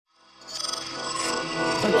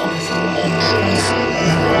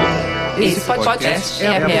Esse podcast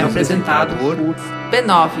é apresentado por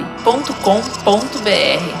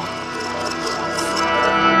b9.com.br.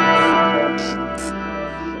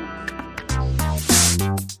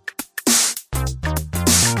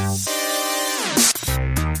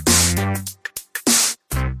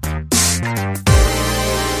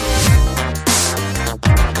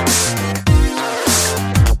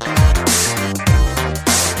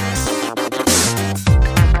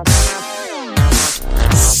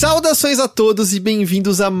 Saudações a todos e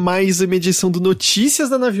bem-vindos a mais uma edição do Notícias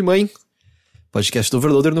da Nave Mãe, podcast do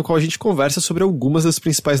Overloader, no qual a gente conversa sobre algumas das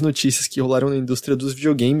principais notícias que rolaram na indústria dos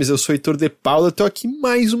videogames. Eu sou Heitor de Paula, eu tô aqui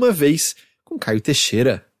mais uma vez com Caio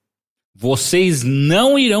Teixeira. Vocês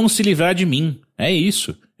não irão se livrar de mim, é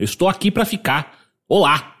isso, eu estou aqui pra ficar.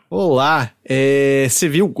 Olá! Olá, você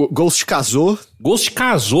viu, Ghost casou? Ghost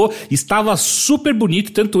casou, estava super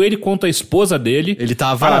bonito, tanto ele quanto a esposa dele.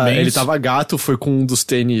 Parabéns. Ele tava gato, foi com um dos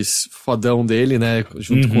tênis fodão dele, né,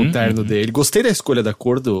 junto com o terno dele. Gostei da escolha da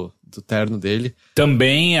cor do terno dele.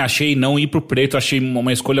 Também achei não ir pro preto, achei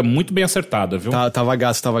uma escolha muito bem acertada, viu? Tava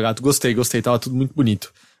gato, gostei, tava tudo muito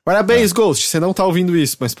bonito. Parabéns, Ghost, você não tá ouvindo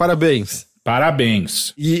isso, mas parabéns.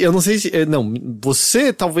 Parabéns. E eu não sei se,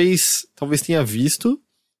 você talvez tenha visto.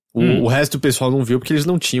 O resto do pessoal não viu porque eles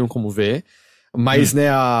não tinham como ver. Mas, né,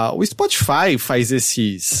 o Spotify faz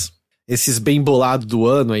esses bem bolados do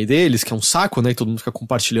ano aí deles, que é um saco, né? Que todo mundo fica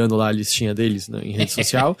compartilhando lá a listinha deles, né, em rede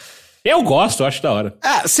social. Eu gosto, eu acho da hora.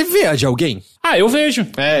 Ah, você vê a de alguém? Ah, eu vejo.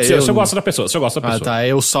 Se eu gosto da pessoa, Ah, tá.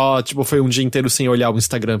 Eu só, foi um dia inteiro sem olhar o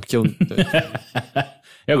Instagram, porque eu...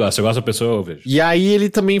 Eu gosto da pessoa, eu vejo. E aí ele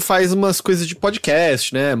também faz umas coisas de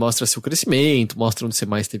podcast, né? Mostra seu crescimento, mostra onde você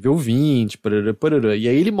mais teve ouvinte, parará. E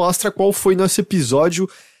aí ele mostra qual foi nosso episódio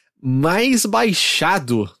mais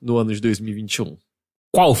baixado no ano de 2021.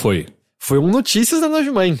 Qual foi? Foi um Notícias da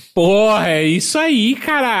Nave Mãe. Porra, é isso aí,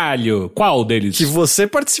 caralho. Qual deles? Que você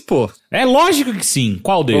participou. É lógico que sim.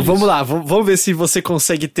 Qual deles? Vamos lá, vamos ver se você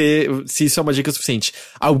consegue ter, se isso é uma dica suficiente.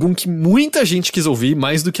 Algum que muita gente quis ouvir,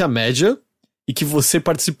 mais do que a média, e que você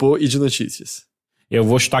participou e de notícias. Eu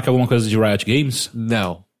vou chutar que é alguma coisa de Riot Games?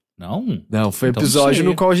 Não. Não? Não, foi então episódio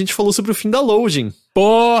no qual a gente falou sobre o fim da loading.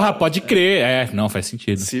 Porra, pode crer. Não, faz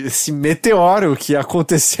sentido. Esse meteoro que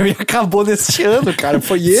aconteceu e acabou neste ano, cara.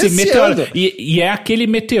 Foi esse meteoro. Ano. E é aquele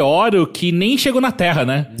meteoro que nem chegou na Terra,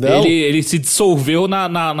 né? Não. Ele se dissolveu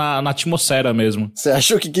na atmosfera mesmo. Você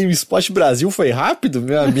achou que GameSpot Brasil foi rápido,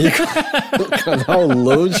 meu amigo? O canal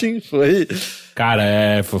Loading foi...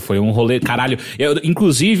 Cara, foi um rolê... Caralho.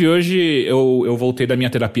 Inclusive, hoje eu voltei da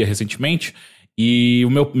minha terapia recentemente... E o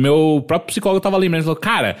meu próprio psicólogo tava lembrando, falou,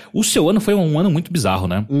 cara, o seu ano foi um ano muito bizarro,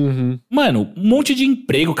 né? Uhum. Mano, um monte de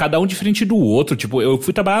emprego, cada um diferente do outro. Tipo, eu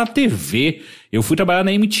fui trabalhar na TV, eu fui trabalhar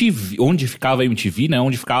na MTV, onde ficava a MTV, né?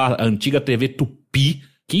 Onde ficava a antiga TV Tupi.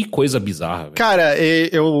 Que coisa bizarra, velho. Cara,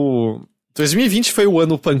 2020 foi o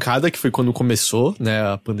ano pancada, que foi quando começou, né,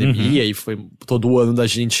 a pandemia, e foi todo o ano da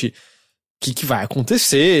gente, o que vai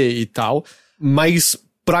acontecer e tal. Mas,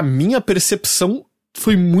 pra mim, a percepção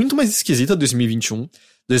foi muito mais esquisita 2021.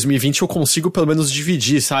 2020 eu consigo pelo menos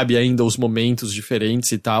dividir, sabe, ainda os momentos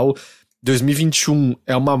diferentes e tal. 2021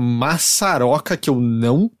 é uma maçaroca que eu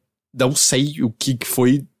não sei o que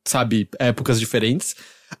foi, sabe, épocas diferentes.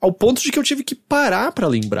 Ao ponto de que eu tive que parar pra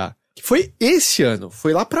lembrar. Que foi esse ano,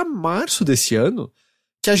 foi lá pra março desse ano,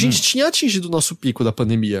 que a gente tinha atingido o nosso pico da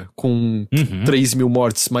pandemia, com 3 mil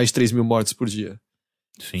mortes, mais de 3 mil mortes por dia.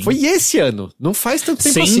 Sim. Foi esse ano, não faz tanto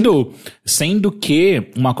tempo assim. Sendo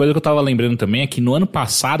que, uma coisa que eu tava lembrando também é que no ano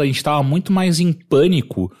passado a gente tava muito mais em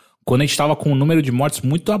pânico quando a gente tava com um número de mortes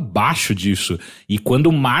muito abaixo disso. E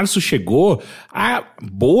quando março chegou, a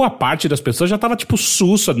boa parte das pessoas já tava tipo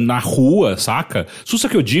sussa na rua, saca? Sussa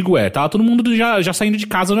que eu digo tava todo mundo já saindo de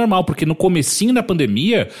casa normal, porque no comecinho da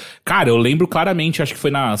pandemia, cara, eu lembro claramente, acho que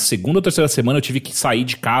foi na segunda ou terceira semana eu tive que sair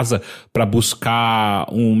de casa pra buscar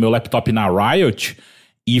o meu laptop na Riot.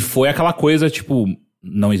 E foi aquela coisa, tipo,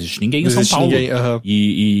 não existe ninguém em São Paulo.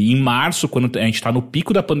 E em março, quando a gente tá no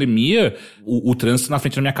pico da pandemia, o trânsito na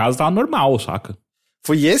frente da minha casa tava normal, saca?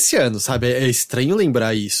 Foi esse ano, sabe? É estranho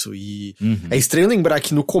lembrar isso. E é estranho lembrar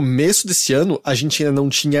que no começo desse ano, a gente ainda não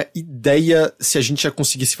tinha ideia se a gente ia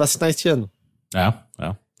conseguir se vacinar esse ano. É.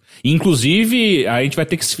 Inclusive, a gente vai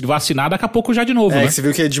ter que se vacinar daqui a pouco já de novo, né? Que você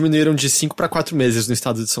viu que diminuíram de 5 para 4 meses no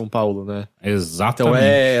estado de São Paulo, né? Exatamente. Então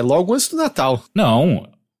é logo antes do Natal. Não,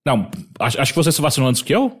 acho que você se vacinou antes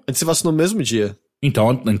que eu? A gente se vacinou no mesmo dia.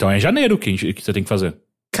 Então é janeiro que você tem que fazer.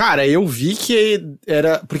 Cara, eu vi que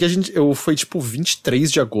era... Porque foi tipo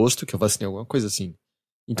 23 de agosto que eu vacinei, alguma coisa assim.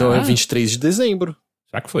 Então é 23 de dezembro.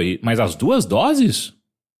 Será que foi? Mas as 2 doses?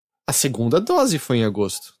 A segunda dose foi em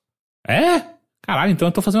agosto. É? Caralho, então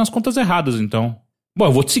eu tô fazendo as contas erradas, então. Bom,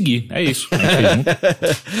 eu vou te seguir, é isso.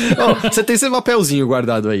 Bom, você tem esse papelzinho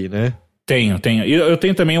guardado aí, né? Tenho. Eu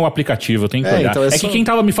tenho também o aplicativo, eu tenho que olhar. Então que quem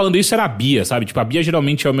tava me falando isso era a Bia, sabe? Tipo, a Bia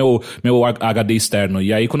geralmente é o meu HD externo.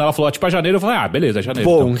 E aí, quando ela falou, tipo, janeiro, eu falei, beleza, é janeiro.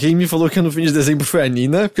 Bom, então. Quem me falou que no fim de dezembro foi a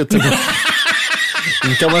Nina, porque eu também...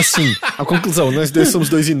 Então, assim, a conclusão, nós dois somos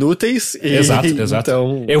dois inúteis. Exato.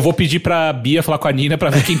 Então... Eu vou pedir pra Bia falar com a Nina pra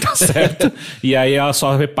ver quem tá certo. E aí ela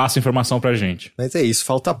só repassa a informação pra gente. Mas é isso,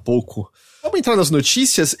 falta pouco. Vamos entrar nas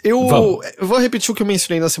notícias? Eu vou repetir o que eu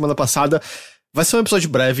mencionei na semana passada. Vai ser um episódio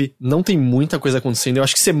breve, não tem muita coisa acontecendo. Eu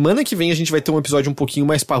acho que semana que vem a gente vai ter um episódio um pouquinho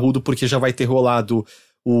mais parrudo, porque já vai ter rolado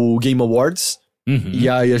o Game Awards. Uhum. E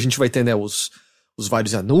aí a gente vai ter, né, os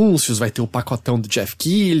vários anúncios, vai ter o pacotão do Jeff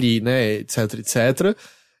Keighley, né, etc.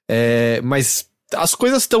 Mas as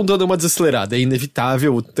coisas estão dando uma desacelerada, é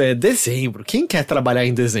inevitável. É dezembro. Quem quer trabalhar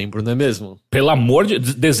em dezembro, não é mesmo? Pelo amor de...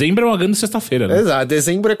 Dezembro é uma grande sexta-feira, né? Exato,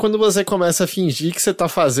 dezembro é quando você começa a fingir que você tá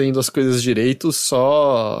fazendo as coisas direito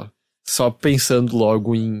só pensando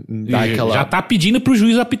logo em dar aquela... Já tá pedindo pro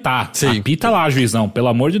juiz apitar. Sim. Apita lá, juizão, pelo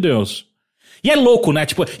amor de Deus. E é louco, né?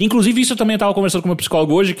 Tipo, inclusive isso eu também tava conversando com meu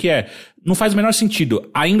psicólogo hoje, que não faz o menor sentido.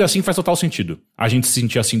 Ainda assim faz total sentido a gente se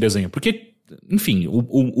sentir assim em desenho. Porque, enfim,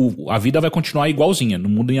 a vida vai continuar igualzinha, não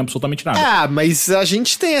muda em absolutamente nada. Mas a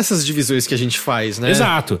gente tem essas divisões que a gente faz, né?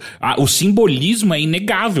 Exato. O simbolismo é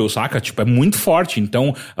inegável, saca? Tipo, é muito forte.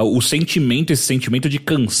 Então, esse sentimento de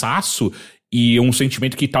cansaço e um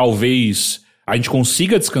sentimento que talvez a gente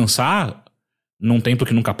consiga descansar num tempo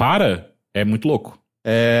que nunca para, é muito louco.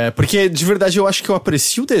 Porque, de verdade, eu acho que eu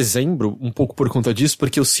aprecio dezembro um pouco por conta disso,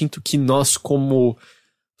 porque eu sinto que nós, como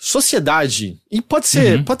sociedade, e pode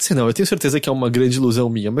ser não, eu tenho certeza que é uma grande ilusão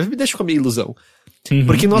minha, mas me deixa com a minha ilusão.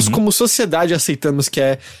 Porque nós, como sociedade, aceitamos que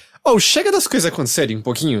chega das coisas acontecerem um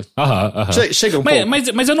pouquinho. Chega um pouco.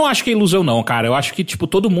 Mas eu não acho que é ilusão, não, cara. Eu acho que, tipo,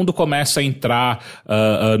 todo mundo começa a entrar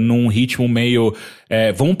num ritmo meio...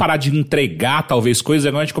 vamos parar de entregar, talvez, coisas.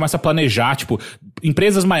 Agora a gente começa a planejar, tipo...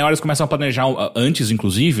 Empresas maiores começam a planejar antes,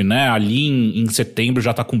 inclusive, né? Ali em setembro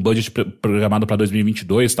já tá com budget programado pra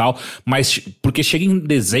 2022 e tal. Mas, porque chega em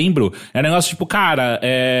dezembro, é um negócio tipo, cara,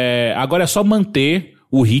 agora é só manter...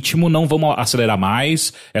 O ritmo, não vamos acelerar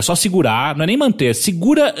mais, é só segurar, não é nem manter,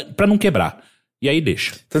 segura pra não quebrar. E aí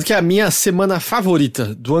deixa. Tanto que é a minha semana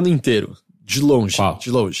favorita do ano inteiro, de longe. Qual?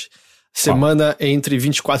 De longe. Semana entre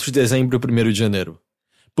 24 de dezembro e 1º de janeiro.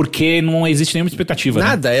 Porque não existe nenhuma expectativa,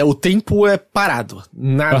 nada, né? O tempo é parado.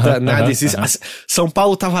 Nada existe. São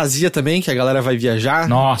Paulo tá vazia também, que a galera vai viajar.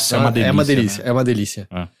 Nossa, é uma delícia. É uma delícia, né? É uma delícia.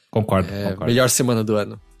 Concordo. Melhor semana do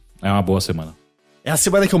ano. É uma boa semana. É a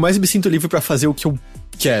semana que eu mais me sinto livre pra fazer o que eu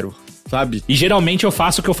quero, sabe? E geralmente eu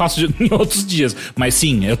faço o que eu faço em outros dias. Mas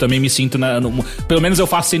sim, eu também me sinto... pelo menos eu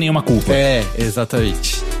faço sem nenhuma culpa.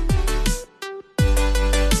 Exatamente.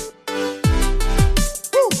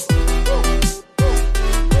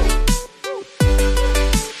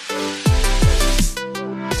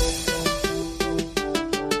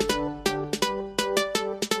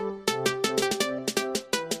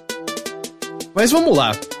 Mas vamos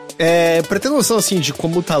lá. Pra ter noção, assim, de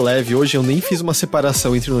como tá leve hoje, eu nem fiz uma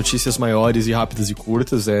separação entre notícias maiores e rápidas e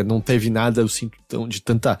curtas. Não teve nada, eu sinto, de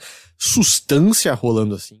tanta substância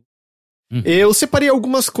rolando assim. Eu separei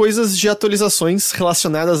algumas coisas de atualizações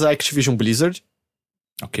relacionadas à Activision Blizzard.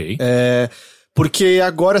 Ok. Porque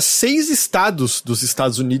agora 6 estados dos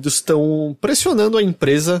Estados Unidos estão pressionando a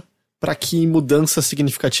empresa para que mudanças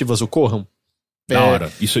significativas ocorram. Da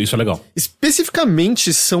hora. Isso é legal.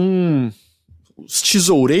 Especificamente são... os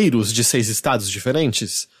tesoureiros de 6 estados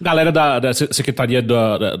diferentes. Galera da Secretaria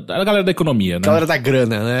da galera da Economia, né? Galera da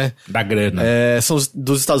grana, né? Da grana. São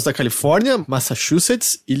dos estados da Califórnia,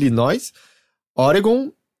 Massachusetts, Illinois,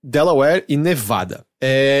 Oregon, Delaware e Nevada.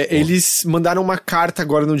 Eles mandaram uma carta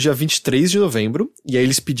agora no dia 23 de novembro, e aí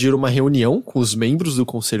eles pediram uma reunião com os membros do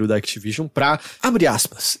conselho da Activision pra, abre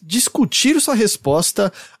aspas, discutir sua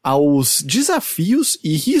resposta aos desafios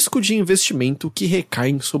e risco de investimento que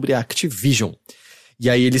recaem sobre a Activision. E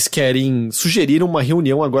aí eles querem sugerir uma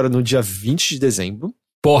reunião agora no dia 20 de dezembro.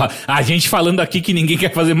 Porra, a gente falando aqui que ninguém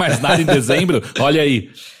quer fazer mais nada em dezembro, olha aí.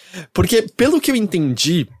 Porque, pelo que eu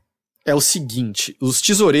entendi... é o seguinte, os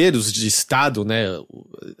tesoureiros de estado, né,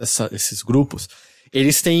 esses grupos,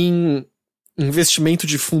 eles têm investimento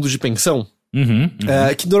de fundo de pensão,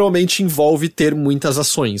 que normalmente envolve ter muitas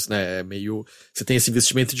ações, né, você tem esse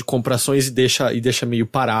investimento de comprar ações e deixa meio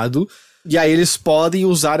parado, e aí eles podem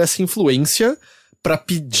usar essa influência para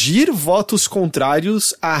pedir votos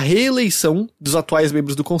contrários à reeleição dos atuais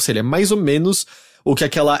membros do conselho. É mais ou menos o que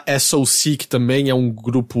aquela SOC, que também é um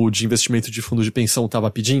grupo de investimento de fundo de pensão,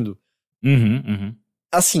 estava pedindo.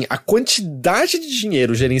 assim, a quantidade de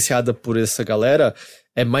dinheiro gerenciada por essa galera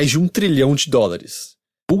é mais de $1 trilhão.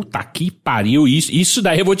 Puta que pariu, isso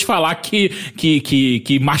daí eu vou te falar que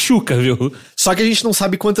machuca, viu? Só que a gente não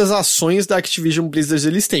sabe quantas ações da Activision Blizzard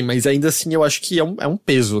eles têm, mas ainda assim eu acho que é um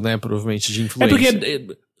peso, né, provavelmente, de influência.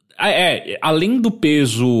 Porque, além do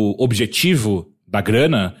peso objetivo da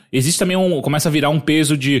grana, existe também começa a virar um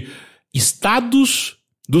peso de estados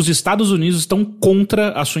dos Estados Unidos estão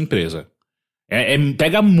contra a sua empresa.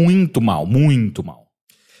 Pega muito mal, muito mal.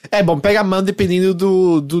 Bom, pega mal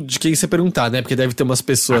dependendo de quem você perguntar, né? Porque deve ter umas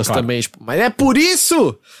pessoas claro. também, tipo, mas é por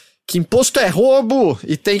isso que imposto é roubo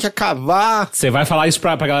e tem que acabar. Você vai falar isso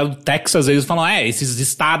pra galera do Texas, eles falam, esses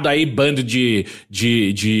estados aí, bando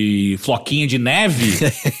de floquinho de neve.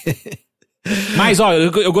 Mas, ó,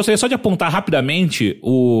 eu gostaria só de apontar rapidamente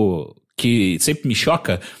o que sempre me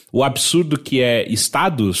choca, o absurdo que é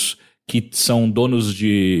estados que são donos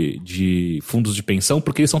de fundos de pensão,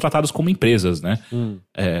 porque eles são tratados como empresas, né?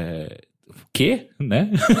 Quê?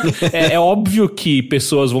 Né? É óbvio que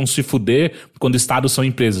pessoas vão se fuder quando estados são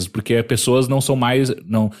empresas, porque pessoas não são mais...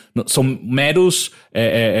 Não são meros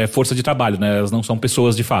força de trabalho, né? Elas não são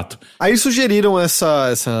pessoas de fato. Aí sugeriram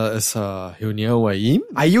essa reunião aí.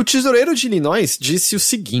 Aí o tesoureiro de Illinois disse o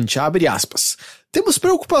seguinte, abre aspas... Temos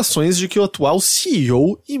preocupações de que o atual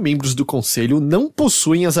CEO e membros do conselho não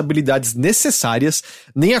possuem as habilidades necessárias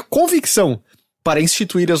nem a convicção para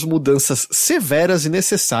instituir as mudanças severas e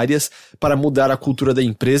necessárias para mudar a cultura da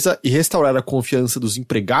empresa e restaurar a confiança dos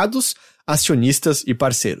empregados, acionistas e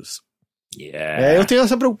parceiros. Yeah. Eu tenho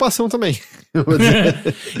essa preocupação também.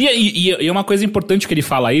 E uma coisa importante que ele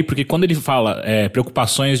fala aí, porque quando ele fala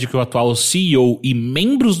preocupações de que o atual CEO e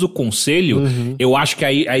membros do conselho, eu acho que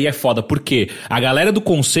aí é foda, porque a galera do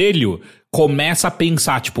conselho começa a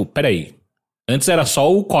pensar, tipo, peraí, antes era só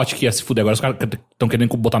o Kotick que ia se fuder, agora os caras estão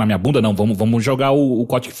querendo botar na minha bunda? Não, vamos jogar o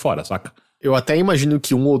Kotick fora, saca? Eu até imagino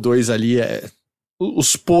que um ou dois ali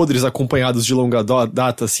os podres acompanhados de longa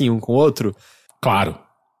data, assim, um com o outro. Claro.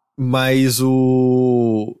 Mas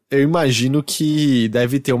eu imagino que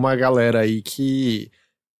deve ter uma galera aí que,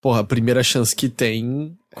 porra, a primeira chance que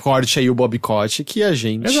tem, corte aí o Bob Kotick que a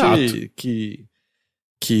gente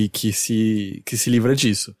que se livra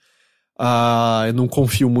disso. Eu não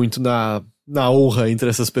confio muito na honra entre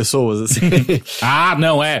essas pessoas, assim.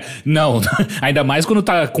 Não. Ainda mais quando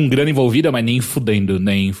tá com grana envolvida, mas nem fudendo.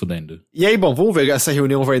 E aí, bom, vamos ver, essa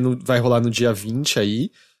reunião vai rolar no dia 20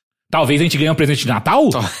 aí. Talvez a gente ganhe um presente de Natal?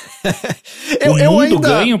 O mundo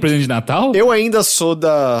ganha um presente de Natal? Eu ainda sou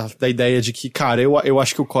da ideia de que, cara, eu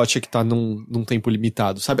acho que o Kotick tá num tempo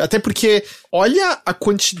limitado, sabe? Até porque, olha a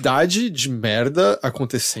quantidade de merda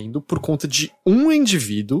acontecendo por conta de um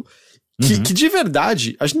indivíduo que de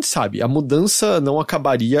verdade, a gente sabe, a mudança não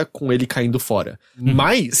acabaria com ele caindo fora.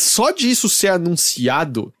 Mas, só disso ser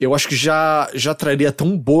anunciado, eu acho que já traria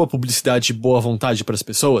tão boa publicidade e boa vontade pras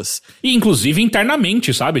pessoas. E, inclusive,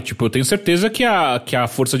 internamente, sabe? Tipo, eu tenho certeza que a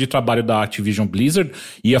força de trabalho da Activision Blizzard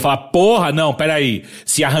ia falar, porra, não, peraí,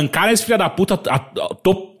 se arrancar esse filho da puta,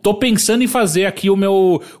 tô pensando em fazer aqui o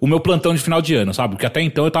meu plantão de final de ano, sabe? Porque até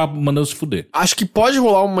então eu tava mandando se fuder. Acho que pode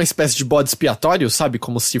rolar uma espécie de bode expiatório, sabe?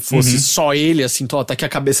 Como se fosse só ele, assim, tá aqui a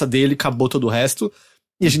cabeça dele, acabou todo o resto.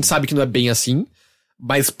 E a gente sabe que não é bem assim.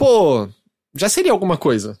 Mas, pô, já seria alguma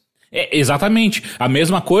coisa. Exatamente. A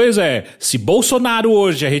mesma coisa se Bolsonaro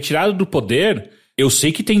hoje é retirado do poder, eu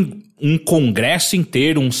sei que tem um congresso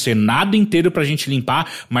inteiro, um senado inteiro pra gente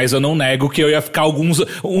limpar, mas eu não nego que eu ia ficar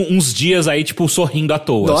uns dias aí, tipo, sorrindo à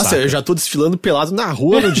toa. Nossa, saca? Eu já tô desfilando pelado na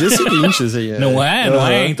rua no dia seguinte. Assim, Não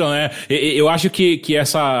é? Então eu acho que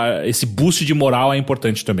esse boost de moral é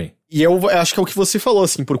importante também. E eu acho que é o que você falou,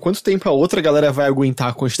 assim, por quanto tempo a outra galera vai aguentar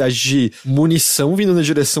a quantidade de munição vindo na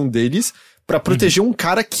direção deles pra proteger um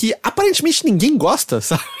cara que aparentemente ninguém gosta,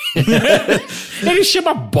 sabe? Ele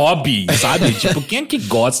chama Bob, sabe? Tipo, quem é que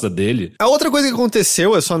gosta dele? A outra coisa que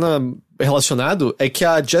aconteceu, relacionado, é que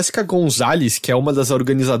a Jessica Gonzalez, que é uma das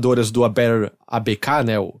organizadoras do ABK,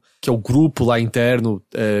 né, que é o grupo lá interno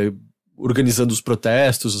organizando os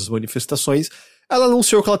protestos, as manifestações, ela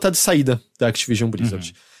anunciou que ela tá de saída da Activision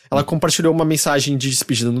Blizzard. Ela compartilhou uma mensagem de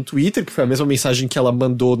despedida no Twitter, que foi a mesma mensagem que ela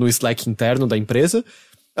mandou no Slack interno da empresa,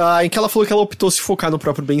 em que ela falou que ela optou se focar no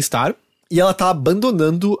próprio bem-estar, e ela tá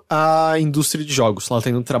abandonando a indústria de jogos. Ela tá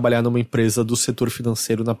indo trabalhar numa empresa do setor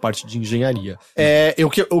financeiro na parte de engenharia.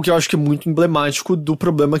 O que eu acho que é muito emblemático do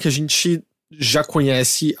problema que a gente já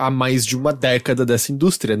conhece há mais de uma década dessa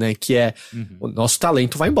indústria, né? Que é, o nosso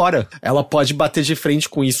talento vai embora. Ela pode bater de frente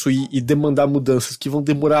com isso e demandar mudanças que vão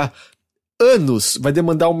demorar anos, vai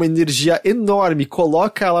demandar uma energia enorme,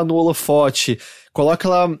 coloca ela no holofote, coloca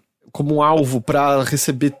ela como um alvo pra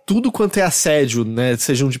receber tudo quanto é assédio, né?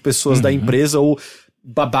 Sejam de pessoas da empresa ou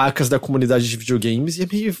babacas da comunidade de videogames. E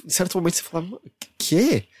meio, em certo momento você fala,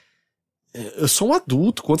 quê? Eu sou um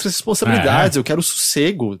adulto, com outras responsabilidades, eu quero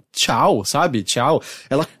sossego, tchau, sabe? Tchau.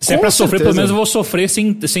 Ela, se é pra sofrer, pelo menos eu vou sofrer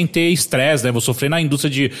sem ter estresse, né? Vou sofrer na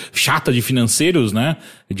indústria chata de financeiros, né?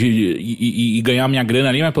 E ganhar minha grana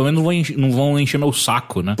ali, mas pelo menos não vão encher meu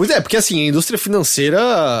saco, né? Pois é, porque assim, a indústria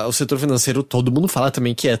financeira, o setor financeiro, todo mundo fala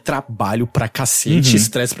também que é trabalho pra cacete,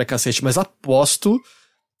 estresse pra cacete, mas aposto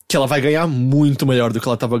que ela vai ganhar muito melhor do que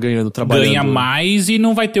ela tava ganhando trabalhando. Ganha mais e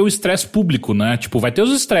não vai ter o estresse público, né? Tipo, vai ter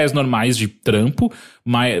os estresses normais de trampo,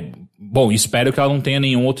 mas... Bom, espero que ela não tenha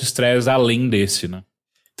nenhum outro estresse além desse, né?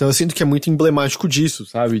 Então eu sinto que é muito emblemático disso,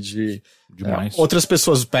 sabe? Demais. Outras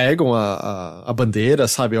pessoas pegam a bandeira,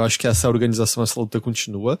 sabe? Eu acho que essa organização, essa luta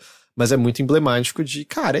continua, mas é muito emblemático de,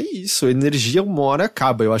 cara, é isso, energia uma hora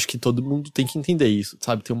acaba. Eu acho que todo mundo tem que entender isso,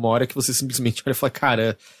 sabe? Tem uma hora que você simplesmente vai falar,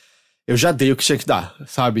 cara... Eu já dei o que tinha que dar,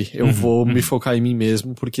 sabe? Eu vou me focar em mim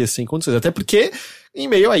mesmo, porque sem condições. Até porque, em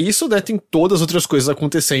meio a isso, né, tem todas as outras coisas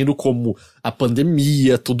acontecendo, como a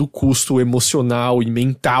pandemia, todo o custo emocional e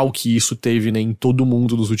mental que isso teve, né, em todo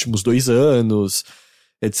mundo nos últimos 2 anos,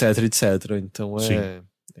 etc, etc. Então é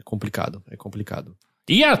complicado, é complicado.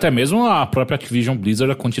 E até mesmo a própria Activision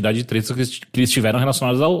Blizzard, a quantidade de tretas que eles tiveram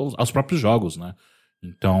relacionadas aos próprios jogos, né?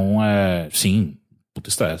 Então, sim, puta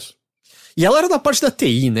estresse. E ela era da parte da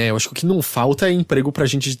TI, né? Eu acho que o que não falta é emprego pra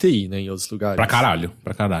gente de TI, né? Em outros lugares. Pra caralho.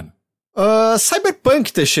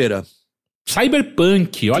 Cyberpunk, Teixeira.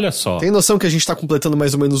 Cyberpunk, olha só. Tem noção que a gente tá completando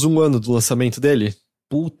mais ou menos 1 ano do lançamento dele?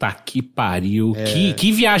 Puta que pariu.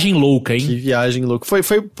 Que viagem louca, hein? Que viagem louca.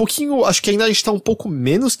 Foi um pouquinho... Acho que ainda a gente tá um pouco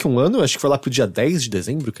menos que 1 ano. Acho que foi lá pro dia 10 de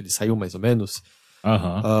dezembro que ele saiu, mais ou menos.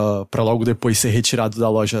 Pra logo depois ser retirado da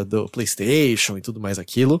loja do PlayStation e tudo mais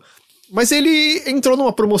aquilo. Mas ele entrou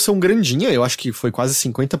numa promoção grandinha, eu acho que foi quase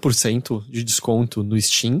 50% de desconto no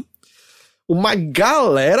Steam. Uma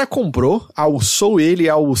galera comprou, alçou ele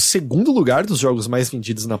ao 2º lugar dos jogos mais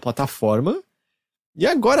vendidos na plataforma. E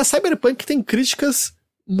agora Cyberpunk tem críticas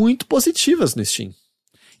muito positivas no Steam.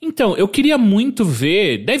 Então, eu queria muito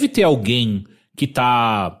ver, deve ter alguém que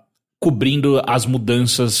tá cobrindo as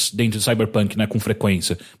mudanças dentro do Cyberpunk, né, com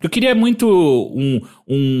frequência. Eu queria muito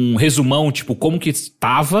um resumão, tipo, como que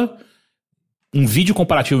estava... Um vídeo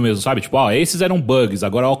comparativo mesmo, sabe? Tipo, esses eram bugs,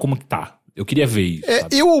 agora ó como que tá. Eu queria ver isso,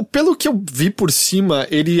 sabe? Pelo que eu vi por cima,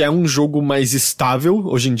 ele é um jogo mais estável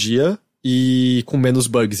hoje em dia e com menos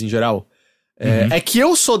bugs em geral. É que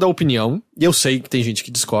eu sou da opinião, e eu sei que tem gente que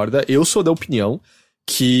discorda, eu sou da opinião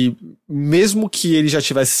que mesmo que ele já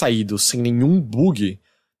tivesse saído sem nenhum bug,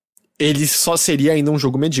 ele só seria ainda um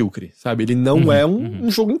jogo medíocre, sabe? Ele não é um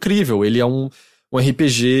jogo incrível, ele é um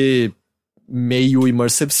RPG... meio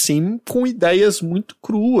immersive sim, com ideias muito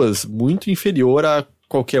cruas, muito inferior a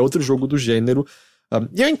qualquer outro jogo do gênero.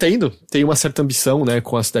 E eu entendo, tem uma certa ambição, né,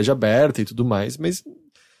 com a cidade aberta e tudo mais, mas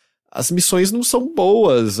as missões não são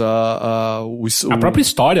boas. A própria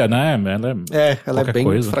história, né? Ela é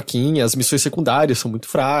bem fraquinha, as missões secundárias são muito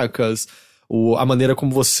fracas, a maneira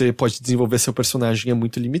como você pode desenvolver seu personagem é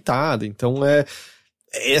muito limitada, então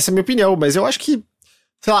essa é a minha opinião, mas eu acho que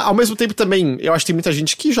sei lá, ao mesmo tempo também, eu acho que tem muita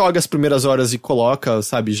gente que joga as primeiras horas e coloca,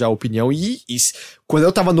 sabe, já a opinião. E quando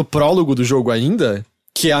eu tava no prólogo do jogo ainda,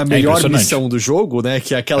 que é a melhor missão do jogo, né,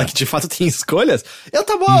 que é aquela que de fato tem escolhas, eu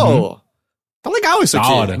tava, tá legal isso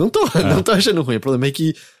aqui. Não tô achando ruim. O problema é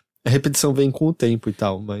que a repetição vem com o tempo e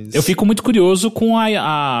tal, mas... Eu fico muito curioso com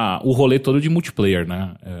o rolê todo de multiplayer,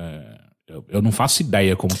 né? Eu não faço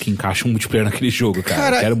ideia como que encaixa um multiplayer naquele jogo,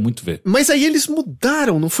 cara. Eu quero muito ver. Mas aí eles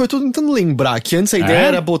mudaram, não foi? Eu tô tentando lembrar que antes a ideia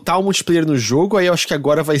era botar o multiplayer no jogo, aí eu acho que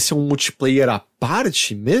agora vai ser um multiplayer à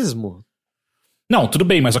parte mesmo? Não, tudo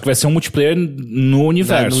bem, mas só que vai ser um multiplayer no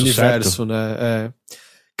universo, no universo, certo? Né?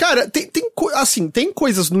 Cara, tem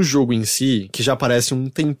coisas no jogo em si que já parecem um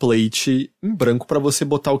template em branco pra você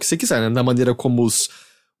botar o que você quiser, né? Da maneira como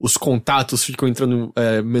os contatos ficam entrando,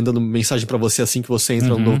 mandando mensagem pra você assim que você entra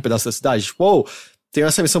no novo pedaço da cidade. Tipo, tenho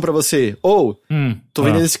essa missão pra você. Tô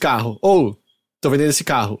vendendo esse carro. Tô vendendo esse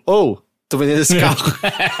carro. Tô vendendo esse carro.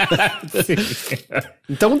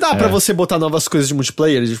 Então dá pra você botar novas coisas de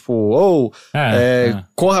multiplayer, tipo,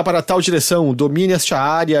 corra para tal direção, domine esta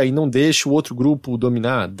área e não deixe o outro grupo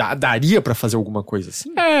dominar. Daria pra fazer alguma coisa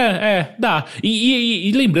assim? Dá.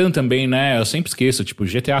 E lembrando também, né, eu sempre esqueço, tipo,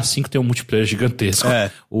 GTA V tem um multiplayer gigantesco.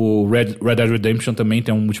 O Red Dead Redemption também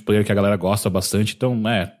tem um multiplayer que a galera gosta bastante, então,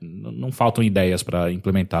 não faltam ideias pra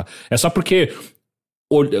implementar. É só porque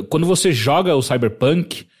quando você joga o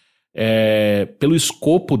Cyberpunk, pelo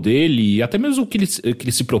escopo dele, e até mesmo o que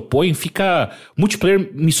ele se propõe, fica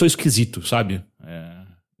multiplayer missão esquisito, sabe?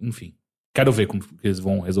 enfim. Quero ver como que eles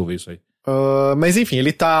vão resolver isso aí. Mas enfim,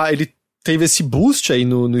 ele teve esse boost aí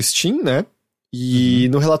no Steam, né? E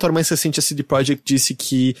no relatório mais recente a CD Projekt disse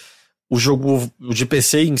que o jogo de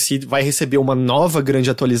PC em si vai receber uma nova grande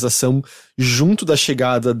atualização junto da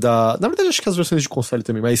chegada da... Na verdade, acho que as versões de console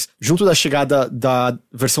também, mas junto da chegada da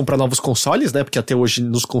versão para novos consoles, né? Porque até hoje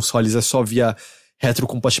nos consoles é só via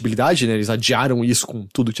retrocompatibilidade, né? Eles adiaram isso com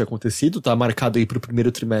tudo que tinha acontecido, tá marcado aí pro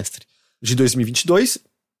primeiro trimestre de 2022.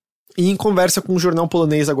 E em conversa com um jornal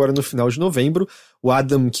polonês agora no final de novembro, o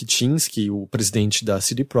Adam Kiciński, o presidente da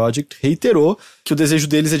CD Projekt, reiterou que o desejo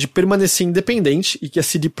deles é de permanecer independente e que a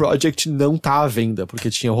CD Projekt não tá à venda, porque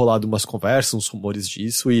tinha rolado umas conversas, uns rumores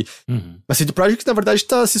disso, e a CD Projekt, na verdade,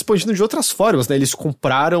 tá se expandindo de outras formas, né? Eles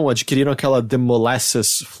adquiriram aquela The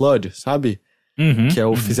Molasses Flood, sabe? Que é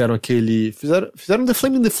o fizeram The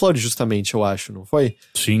Flame in the Flood, justamente, eu acho, não foi?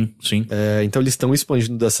 Sim. Então eles estão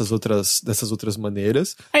expandindo dessas outras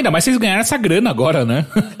maneiras. Ainda mais vocês ganharam essa grana agora, né?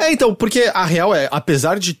 Então, porque a real é,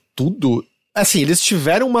 apesar de tudo, assim, eles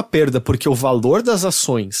tiveram uma perda porque o valor das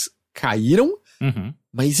ações caíram,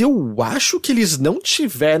 mas eu acho que eles não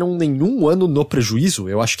tiveram nenhum ano no prejuízo.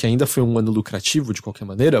 Eu acho que ainda foi um ano lucrativo, de qualquer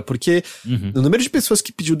maneira, porque o número de pessoas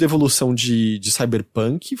que pediu devolução de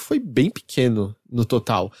Cyberpunk foi bem pequeno no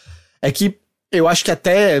total. É que eu acho que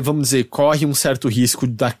até, vamos dizer, corre um certo risco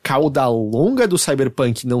da cauda longa do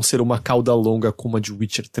Cyberpunk não ser uma cauda longa como a de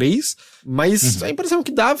Witcher 3, mas a impressão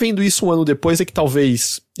que dá vendo isso um ano depois é que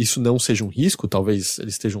talvez isso não seja um risco, talvez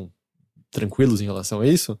eles estejam tranquilos em relação a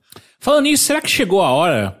isso. Falando nisso, será que chegou a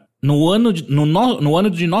hora, no ano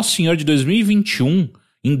de Nosso Senhor de 2021,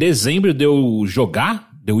 em dezembro, de eu jogar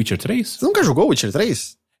The Witcher 3? Você nunca jogou Witcher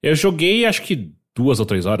 3? Eu joguei, acho que 2 ou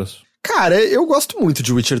 3 horas. Cara, eu gosto muito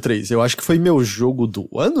de Witcher 3. Eu acho que foi meu jogo do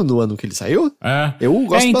ano, no ano que ele saiu. Eu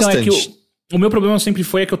gosto bastante. É que o meu problema sempre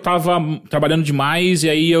foi que eu tava trabalhando demais, e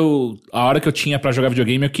aí a hora que eu tinha pra jogar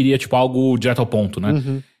videogame, eu queria, tipo, algo direto ao ponto,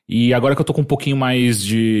 né? E agora que eu tô com um pouquinho mais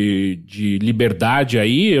de liberdade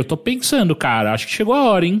aí, eu tô pensando, cara, acho que chegou a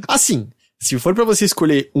hora, hein? Assim, se for pra você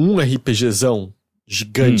escolher um RPGzão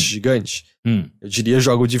gigante, eu diria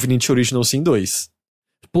joga o Divinity Original Sin 2.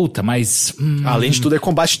 Puta, mas... Além de tudo, é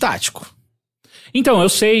combate tático. Então, eu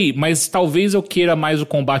sei, mas talvez eu queira mais o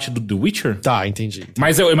combate do The Witcher. Tá, entendi.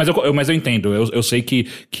 Mas eu entendo. Eu sei que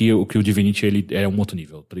o Divinity ele é um outro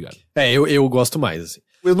nível, tá ligado? Eu gosto mais, assim.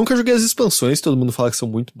 Eu nunca joguei as expansões, todo mundo fala que são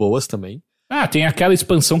muito boas também. Tem aquela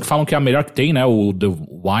expansão que falam que é a melhor que tem, né? O The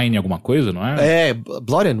Wine alguma coisa, não é?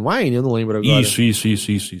 Blood and Wine? Eu não lembro agora. Isso.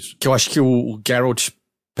 Que eu acho que o Geralt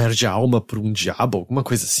perde a alma por um diabo, alguma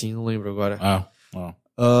coisa assim, não lembro agora.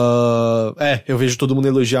 Eu vejo todo mundo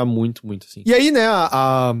elogiar muito, muito, assim. E aí, né,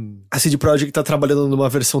 a CD Projekt tá trabalhando numa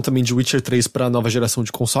versão também de Witcher 3 pra nova geração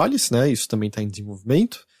de consoles, né? Isso também tá em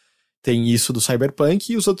desenvolvimento. Tem isso do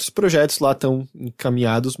Cyberpunk e os outros projetos lá estão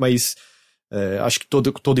encaminhados, mas acho que toda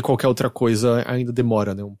e qualquer outra coisa ainda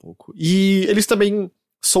demora, né, um pouco. E eles também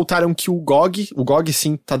soltaram que o GOG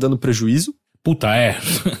sim tá dando prejuízo. Puta,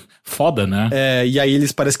 foda, né? E aí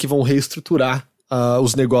eles parece que vão reestruturar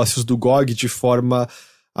os negócios do GOG de forma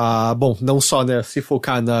a, não só, né, se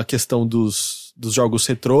focar na questão dos jogos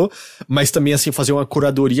retrô, mas também, assim, fazer uma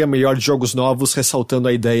curadoria melhor de jogos novos, ressaltando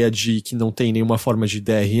a ideia de que não tem nenhuma forma de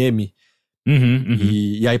DRM.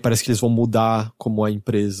 E aí parece que eles vão mudar como a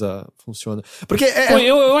empresa funciona. Porque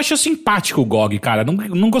eu acho simpático o GOG, cara.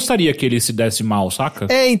 Não gostaria que ele se desse mal, saca?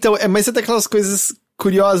 Então, mas é daquelas coisas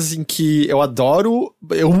curiosas em que eu adoro,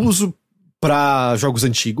 eu uso pra jogos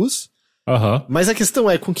antigos. Mas a questão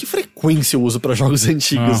é, com que frequência eu uso pra jogos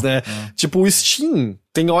antigos, né? Tipo, o Steam,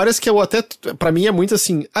 tem horas que eu até, pra mim é muito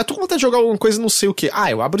assim, tô com vontade de jogar alguma coisa, não sei o quê.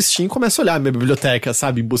 Eu abro o Steam e começo a olhar minha biblioteca,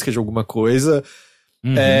 sabe? Em busca de alguma coisa.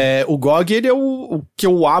 O GOG, ele é o que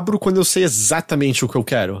eu abro quando eu sei exatamente o que eu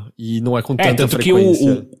quero. E não é com tanta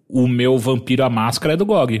frequência. Que o meu Vampiro à Máscara é do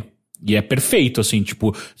GOG. E é perfeito, assim,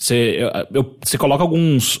 tipo, você coloca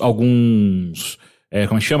alguns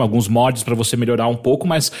como é que chama? Alguns mods pra você melhorar um pouco,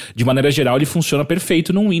 mas de maneira geral ele funciona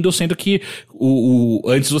perfeito no Windows, sendo que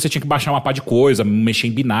antes você tinha que baixar uma pá de coisa, mexer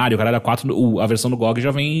em binário, caralho, a versão do GOG já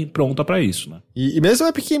vem pronta pra isso, né? E mesmo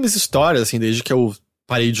Epic Games Store, assim, desde que eu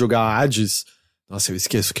parei de jogar Hades, nossa, eu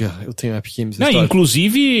esqueço que eu tenho Epic Games Store.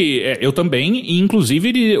 Inclusive, eu também, e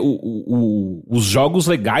inclusive os jogos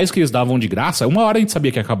legais que eles davam de graça, uma hora a gente sabia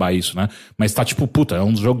que ia acabar isso, né? Mas tá tipo, puta, é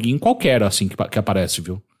um joguinho qualquer, assim, que aparece,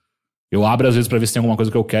 viu? Eu abro às vezes pra ver se tem alguma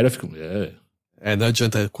coisa que eu quero e eu fico... não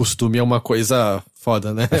adianta, costume é uma coisa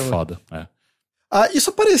foda, né? É foda, Isso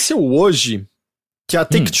apareceu hoje, que a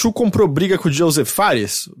Take-Two comprou briga com o Joseph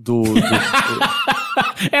Fares,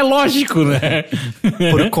 É lógico, né?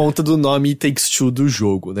 Por conta do nome It Takes Two do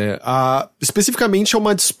jogo, né? Especificamente é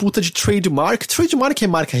uma disputa de trademark. Trademark é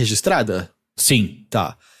marca registrada? Sim.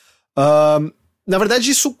 Tá. Na verdade,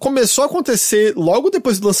 isso começou a acontecer logo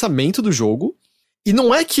depois do lançamento do jogo. E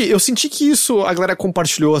não é que... Eu senti que isso a galera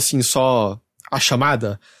compartilhou, assim, só a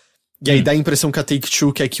chamada. E aí dá a impressão que a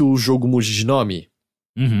Take-Two quer que o jogo mude de nome.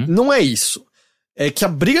 Uhum. Não é isso. É que a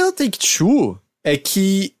briga da Take-Two é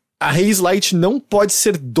que a Hazelight não pode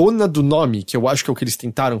ser dona do nome, que eu acho que é o que eles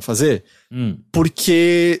tentaram fazer.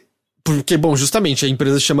 Porque, bom, justamente, a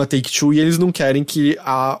empresa se chama Take-Two e eles não querem que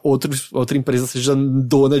a outra empresa seja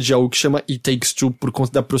dona de algo que chama It Takes Two por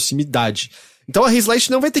conta da proximidade. Então a Hazelight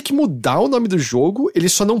não vai ter que mudar o nome do jogo,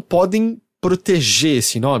 eles só não podem proteger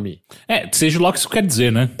esse nome. Seja lá o que isso quer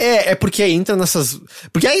dizer, né? É porque entra nessas...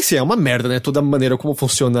 Porque aí sim, é uma merda, né? Toda a maneira como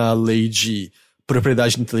funciona a lei de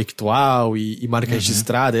propriedade intelectual e marca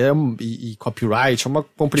registrada e copyright, é uma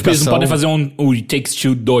complicação. Tipo, eles não podem fazer o It Takes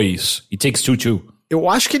Two 2, It Takes Two 2. Eu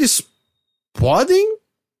acho que eles podem,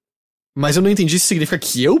 mas eu não entendi se significa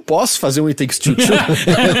que eu posso fazer um It Takes Two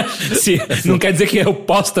 2. Não quer dizer que eu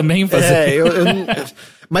posso também fazer.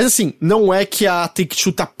 Mas assim, não é que a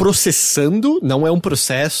Take-Two tá processando, não é um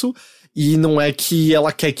processo, e não é que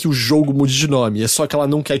ela quer que o jogo mude de nome, é só que ela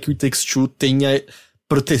não quer que o It Takes Two tenha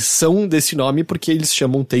proteção desse nome, porque eles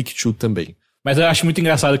chamam Take-Two também. Mas eu acho muito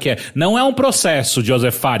engraçado que não é um processo,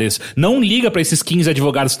 Joseph Fares. Não liga pra esses 15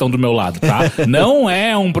 advogados que estão do meu lado, tá? Não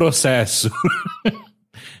é um processo.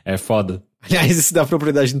 É foda. Aliás, esse da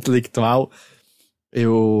propriedade intelectual,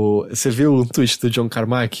 você viu um tweet do John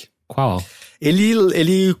Carmack? Qual?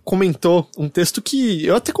 Ele comentou um texto que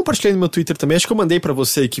eu até compartilhei no meu Twitter também, acho que eu mandei pra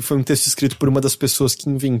você, que foi um texto escrito por uma das pessoas que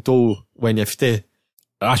inventou o NFT.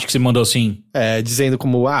 Acho que você mandou sim. Dizendo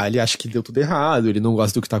como, ele acha que deu tudo errado, ele não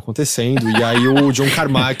gosta do que tá acontecendo. E aí o John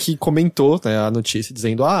Carmack comentou, né, a notícia,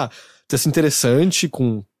 dizendo, texto interessante,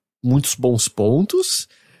 com muitos bons pontos.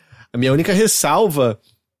 A minha única ressalva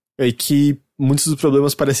é que muitos dos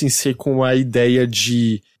problemas parecem ser com a ideia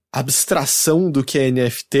de abstração do que é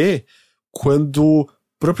NFT, quando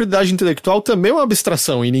propriedade intelectual também é uma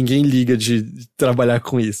abstração e ninguém liga de trabalhar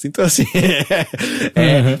com isso. Então, assim,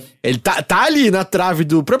 ele tá ali na trave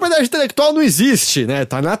do... Propriedade intelectual não existe, né?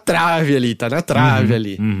 Tá na trave ali.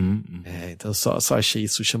 Então só achei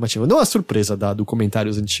isso chamativo. Não é surpresa, dado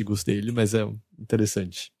comentários antigos dele, mas é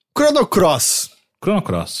interessante. Chrono Cross.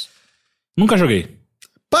 Nunca joguei.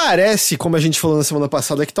 Parece, como a gente falou na semana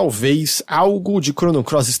passada, que talvez algo de Chrono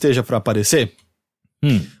Cross esteja pra aparecer.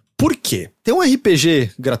 Por quê? Tem um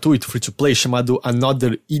RPG gratuito, free-to-play, chamado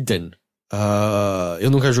Another Eden.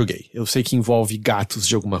 Eu nunca joguei. Eu sei que envolve gatos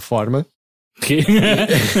de alguma forma.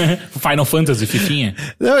 Final Fantasy, fifinha?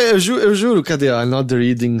 Não, eu juro. Cadê Another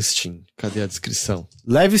Eden Steam? Cadê a descrição?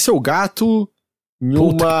 Leve seu gato em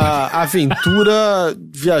uma aventura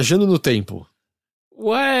viajando no tempo.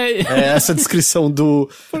 Ué? É essa a descrição do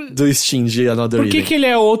Steam de Another Eden. Por que ele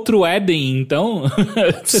é outro Eden, então?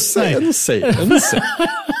 Eu não sei.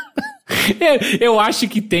 Eu acho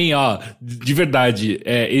que tem, de verdade,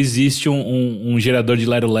 existe um gerador de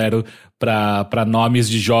lero-lero pra nomes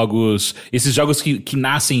de jogos, esses jogos que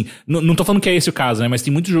nascem, não tô falando que é esse o caso, né, mas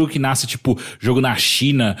tem muito jogo que nasce, tipo, jogo na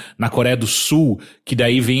China, na Coreia do Sul, que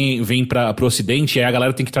daí vem pro Ocidente, e aí a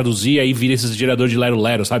galera tem que traduzir, aí vira esse gerador de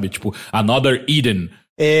lero-lero, sabe, tipo, Another Eden.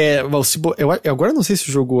 Eu agora não sei se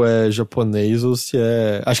o jogo é japonês ou se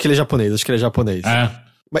é... Acho que ele é japonês.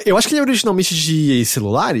 Mas eu acho que ele é originalmente de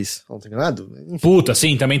celulares, não tô enganado? Puta,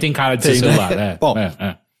 sim, também tem cara de ser celular, né? Bom,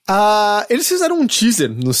 eles fizeram um teaser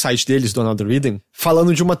no site deles, do Another Eden,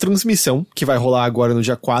 falando de uma transmissão que vai rolar agora no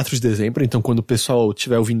dia 4 de dezembro, então quando o pessoal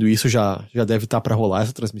estiver ouvindo isso, já deve estar pra rolar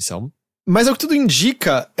essa transmissão. Mas o que tudo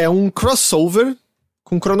indica é um crossover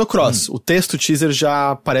com Chrono Cross. O texto teaser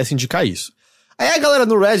já parece indicar isso. Aí a galera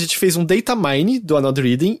no Reddit fez um data mine do Another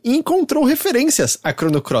Eden e encontrou referências a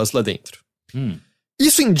Chrono Cross lá dentro.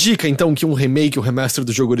 Isso indica, então, que um remake ou remaster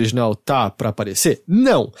do jogo original tá pra aparecer?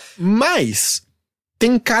 Não. Mas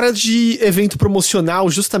tem cara de evento promocional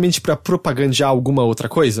justamente pra propagandear alguma outra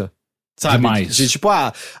coisa. Sabe? Demais. De tipo,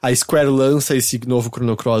 a Square lança esse novo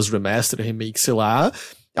Chrono Cross Remaster, remake, sei lá,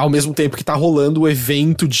 ao mesmo tempo que tá rolando o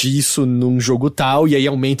evento disso num jogo tal, e aí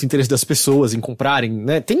aumenta o interesse das pessoas em comprarem,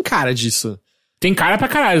 né? Tem cara disso. Tem cara pra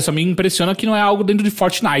caralho, só me impressiona que não é algo dentro de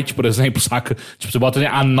Fortnite, por exemplo, saca? Tipo, você bota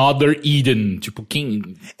Another Eden, tipo, quem...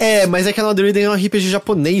 Mas é que Another Eden é um RPG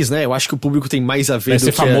japonês, né? Eu acho que o público tem mais a ver Deve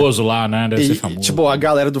ser famoso lá, né? Deve ser famoso. Tipo, a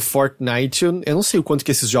galera do Fortnite, eu não sei o quanto que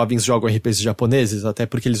esses jovens jogam RPGs japoneses, até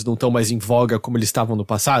porque eles não estão mais em voga como eles estavam no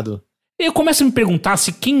passado. Eu começo a me perguntar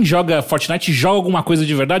se quem joga Fortnite joga alguma coisa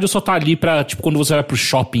de verdade ou só tá ali pra, tipo, quando você vai pro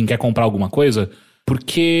shopping e quer comprar alguma coisa...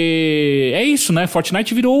 Porque é isso, né?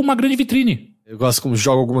 Fortnite virou uma grande vitrine. Eu gosto como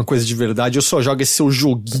joga alguma coisa de verdade, eu só jogo esse seu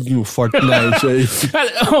joguinho Fortnite aí.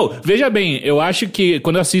 Veja bem, eu acho que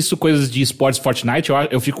quando eu assisto coisas de esportes Fortnite,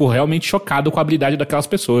 eu fico realmente chocado com a habilidade daquelas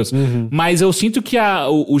pessoas. Mas eu sinto que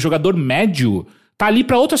o jogador médio tá ali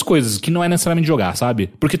pra outras coisas, que não é necessariamente jogar, sabe?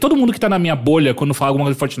 Porque todo mundo que tá na minha bolha, quando fala alguma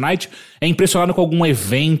coisa de Fortnite, é impressionado com algum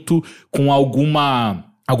evento, com alguma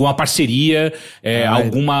parceria,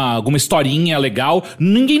 alguma historinha legal.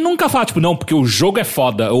 Ninguém nunca fala, tipo, não, porque o jogo é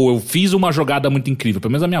foda, ou eu fiz uma jogada muito incrível,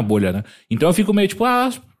 pelo menos na minha bolha, né? Então eu fico meio tipo,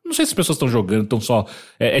 não sei se as pessoas estão jogando, estão só...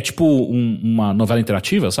 É tipo uma novela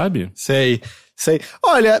interativa, sabe? Sei.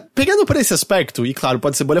 Olha, pegando por esse aspecto, e claro,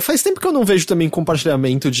 pode ser bolha, faz tempo que eu não vejo também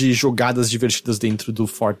compartilhamento de jogadas divertidas dentro do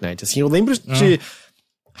Fortnite. Assim, eu lembro de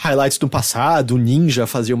highlights do passado, o Ninja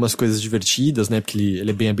fazia umas coisas divertidas, né? Porque ele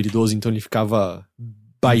é bem habilidoso, então ele ficava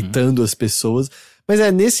baitando as pessoas. Mas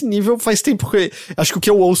nesse nível faz tempo que... Acho que o que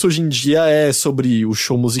eu ouço hoje em dia é sobre o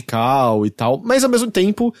show musical e tal, mas ao mesmo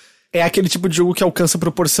tempo é aquele tipo de jogo que alcança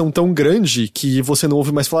proporção tão grande que você não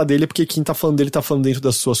ouve mais falar dele porque quem tá falando dele tá falando dentro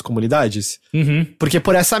das suas comunidades. Porque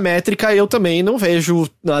por essa métrica eu também não vejo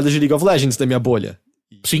nada de League of Legends na minha bolha.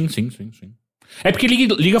 Sim. É porque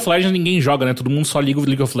League of Legends ninguém joga, né? Todo mundo só liga o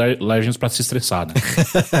League of Legends pra se estressar, né?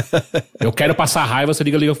 Eu quero passar raiva, você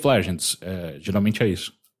liga League of Legends. Geralmente é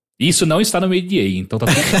isso. Isso não está no ADA, então tá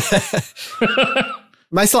tudo bem.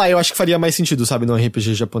 Mas sei lá, eu acho que faria mais sentido, sabe, no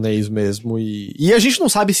RPG japonês mesmo. E a gente não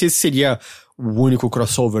sabe se esse seria o único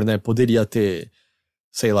crossover, né? Poderia ter,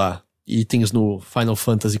 sei lá, itens no Final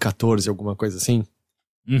Fantasy XIV, alguma coisa assim.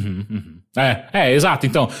 Exato.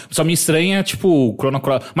 Então, só me estranha, tipo, o Chrono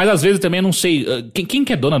Cross. Mas às vezes também eu não sei. Quem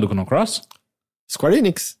que é dona do Chrono Cross? Square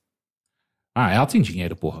Enix. Ela tem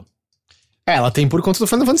dinheiro, porra. Ela tem por conta do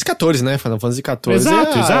Final Fantasy XIV, né? Final Fantasy XIV.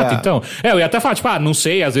 Exato. Então, eu ia até falar, tipo, não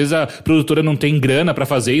sei, às vezes a produtora não tem grana pra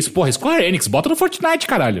fazer isso. Porra, Square Enix, bota no Fortnite,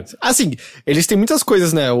 caralho. Assim, eles têm muitas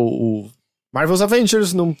coisas, né? O Marvel's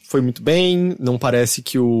Avengers não foi muito bem, não parece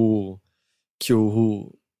que o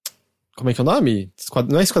como é que é o nome?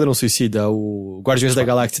 Não é Esquadrão Suicida, o Guardiões da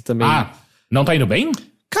Galáxia também. Não tá indo bem?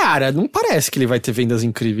 Cara, não parece que ele vai ter vendas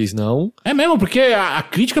incríveis, não. É mesmo, porque a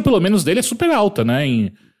crítica, pelo menos, dele é super alta, né?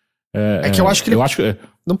 Que eu acho que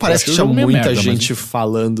não parece que tinha muita gente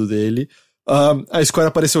falando dele. A Square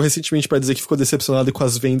apareceu recentemente pra dizer que ficou decepcionada com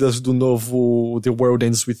as vendas do novo The World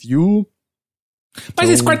Ends With You. Mas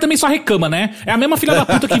a Square também só reclama, né? É a mesma filha da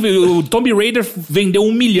puta que o Tomb Raider vendeu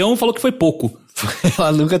 1 milhão e falou que foi pouco.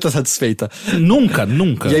 Ela nunca tá satisfeita. Nunca.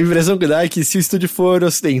 E a impressão que dá é que se o estúdio for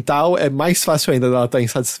ocidental, é mais fácil ainda dela estar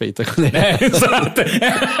insatisfeita com ele. Exato.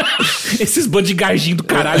 Esses bodyguardinhos do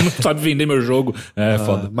caralho não sabem vender meu jogo.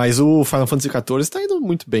 Foda. Mas o Final Fantasy XIV tá indo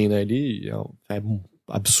muito bem, né? Ele é um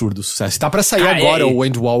absurdo sucesso. Tá pra sair agora o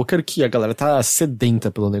Endwalker, que a galera tá sedenta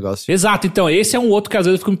pelo negócio. Exato, então esse é um outro que às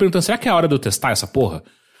vezes eu fico me perguntando, será que é a hora de eu testar essa porra?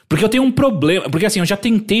 Porque eu tenho um problema, porque assim, eu já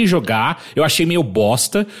tentei jogar, eu achei meio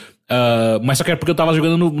bosta, mas só que era porque eu tava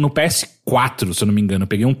jogando no PS4, se eu não me engano. Eu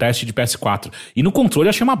peguei um teste de PS4. E no controle eu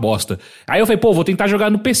achei uma bosta. Aí eu falei, vou tentar jogar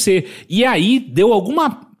no PC. E aí deu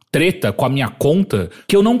alguma treta com a minha conta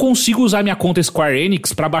que eu não consigo usar minha conta Square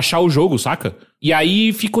Enix pra baixar o jogo, saca? E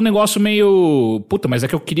aí fica um negócio meio... Puta, mas é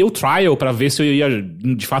que eu queria o trial pra ver se eu ia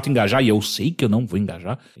de fato engajar. E eu sei que eu não vou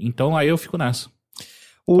engajar. Então aí eu fico nessa.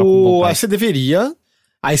 Aí você deveria...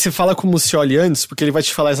 Aí você fala com o Mucioli antes, porque ele vai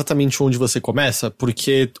te falar exatamente onde você começa,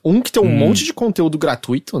 porque que tem um monte de conteúdo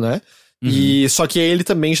gratuito, né? E só que ele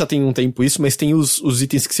também já tem um tempo isso, mas tem os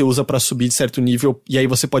itens que você usa pra subir de certo nível, e aí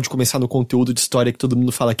você pode começar no conteúdo de história que todo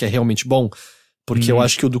mundo fala que é realmente bom. Porque eu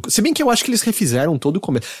acho que se bem que eu acho que eles refizeram todo o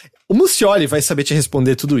começo. O Mucioli vai saber te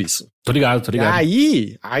responder tudo isso. Tô ligado.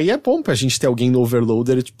 Aí é bom pra gente ter alguém no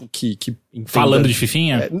Overloader, tipo, que falando de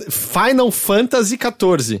fifinha? Final Fantasy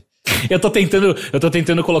XIV. Eu tô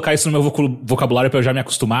tentando colocar isso no meu vocabulário pra eu já me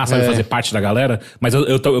acostumar, sabe? Fazer parte da galera. Mas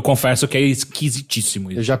eu confesso que é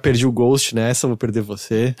esquisitíssimo isso. Eu já perdi o Ghost nessa, vou perder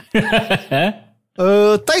você.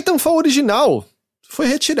 Titanfall original foi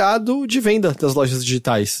retirado de venda das lojas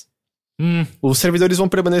digitais. Os servidores vão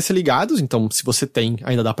permanecer ligados, então se você tem,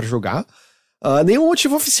 ainda dá pra jogar. Nenhum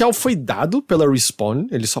motivo oficial foi dado pela Respawn,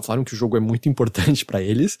 eles só falaram que o jogo é muito importante pra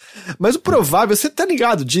eles, mas o provável, você tá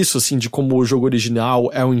ligado disso, assim, de como o jogo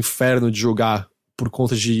original é um inferno de jogar por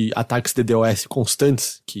conta de ataques DDoS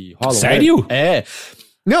constantes que rolam? Sério? É.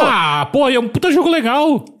 Não. É um puta jogo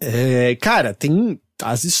legal. Cara,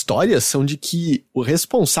 as histórias são de que o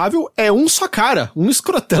responsável é um só cara, um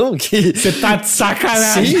escrotão que... Você tá de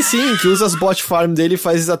sacanagem. Sim, que usa as bot farm dele e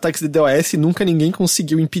faz ataques DDoS e nunca ninguém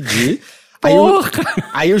conseguiu impedir.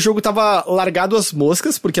 Aí o jogo tava largado às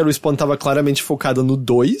moscas, porque a Respawn tava claramente focada no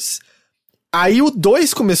 2. Aí o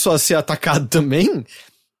 2 começou a ser atacado também.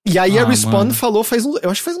 E aí a Respawn falou eu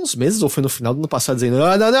acho que faz uns meses, ou foi no final do ano passado, dizendo,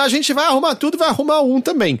 não, a gente vai arrumar tudo, vai arrumar um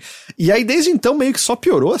também. E aí desde então meio que só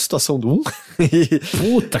piorou a situação do 1.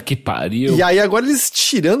 Puta que pariu. E aí agora eles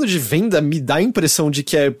tirando de venda, me dá a impressão de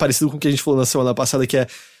que é parecido com o que a gente falou na semana passada, que é,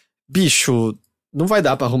 bicho, não vai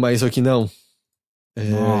dar pra arrumar isso aqui não.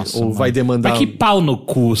 Nossa, ou mano. vai demandar... Mas que pau no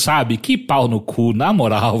cu, sabe? Que pau no cu, na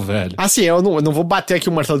moral, velho. Assim, eu não vou bater aqui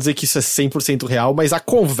o martelo e dizer que isso é 100% real, mas a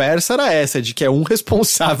conversa era essa, de que é um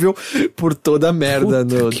responsável por toda a merda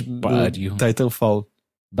no Titanfall.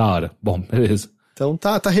 Da hora. Bom, beleza. Então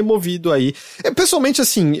tá removido aí. Pessoalmente,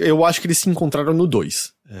 assim, eu acho que eles se encontraram no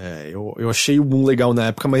 2. Eu achei o 1 legal na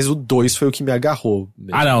época, mas o 2 foi o que me agarrou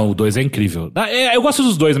mesmo. Ah, não, o 2 é incrível. Eu gosto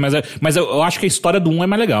dos dois, mas eu acho que a história do 1 é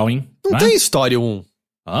mais legal, hein? Não tem história o 1.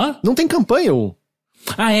 Hã? Não tem campanha o 1.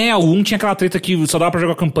 Ah, o 1 tinha aquela treta que só dava pra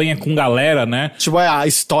jogar campanha com galera, né? Tipo, a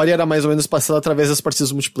história era mais ou menos passada através das partidas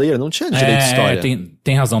do multiplayer. Não tinha direito de história.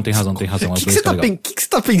 Tem razão. O que você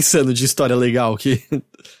tá pensando de história legal aqui?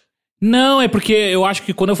 Não, é porque eu acho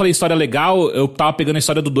que quando eu falei história legal, eu tava pegando a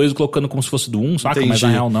história do 2 e colocando como se fosse do 1, saca? Entendi. Mas na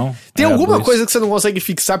real não. Tem alguma coisa que você não consegue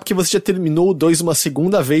fixar porque você já terminou o 2 uma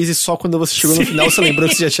segunda vez e só quando você chegou no final você lembrou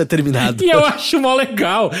que você já tinha terminado. E eu acho mó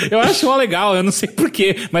legal. Eu não sei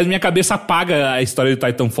porquê, mas minha cabeça apaga a história do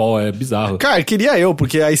Titanfall, é bizarro. Cara, queria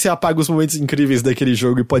porque aí você apaga os momentos incríveis daquele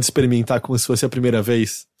jogo e pode experimentar como se fosse a primeira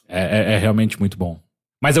vez. É realmente muito bom.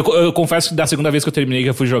 Mas eu confesso que da segunda vez que eu terminei, que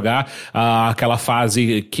eu fui jogar aquela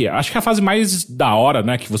fase que... Acho que é a fase mais da hora,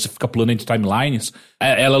 né? Que você fica pulando entre timelines.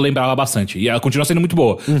 Ela lembrava bastante. E ela continua sendo muito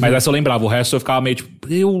boa. Uhum. Mas essa eu lembrava. O resto eu ficava meio tipo...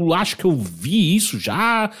 Eu acho que eu vi isso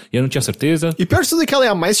já. E eu não tinha certeza. E pior de tudo é que ela é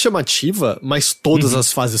a mais chamativa, mas todas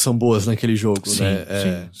as fases são boas naquele jogo, sim,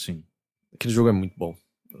 né? Sim. Aquele jogo é muito bom.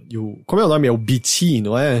 E como é o nome? É o BT,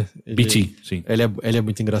 não é? BT, sim. Ele é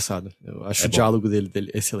muito engraçado. Eu acho o diálogo dele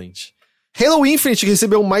excelente. Halo Infinite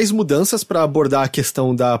recebeu mais mudanças pra abordar a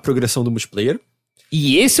questão da progressão do multiplayer.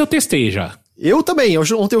 E esse eu testei já. Eu também.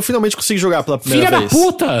 Ontem eu finalmente consegui jogar pela primeira vez. Filha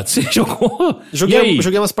da puta! Você jogou?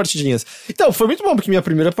 Joguei umas partidinhas. Então, foi muito bom, porque minha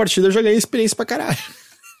primeira partida eu já ganhei experiência pra caralho.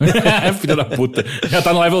 Filha da puta. Já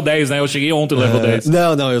tá no level 10, né? Eu cheguei ontem no level 10.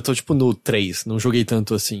 Não, eu tô tipo no 3. Não joguei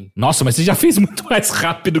tanto assim. Nossa, mas você já fez muito mais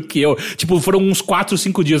rápido que eu. Tipo, foram uns 4 ou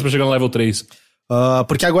 5 dias pra chegar no level 3.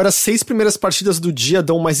 Porque agora as 6 primeiras partidas do dia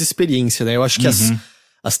dão mais experiência, né? Eu acho que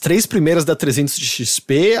as 3 primeiras dá 300 de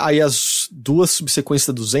XP, aí as 2 subsequentes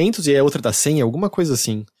dá 200 e aí a outra dá 100, alguma coisa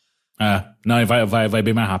assim. Não, vai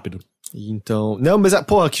bem mais rápido. Então... Não, mas,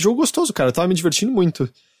 porra, que jogo gostoso, cara. Eu tava me divertindo muito.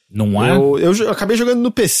 Não é? Eu acabei jogando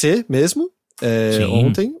no PC mesmo,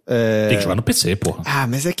 ontem. Tem que jogar no PC, porra.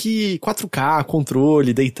 Mas é que 4K,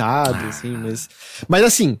 controle, deitado, assim, mas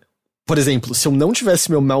assim... Por exemplo, se eu não tivesse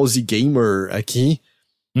meu mouse gamer aqui,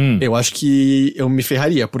 eu acho que eu me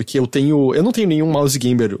ferraria, porque eu não tenho nenhum mouse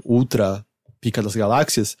gamer ultra pica das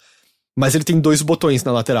galáxias, mas ele tem 2 botões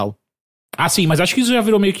na lateral. Ah, sim, mas acho que isso já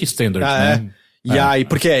virou meio que standard, né? E aí,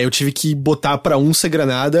 porque eu tive que botar pra um ser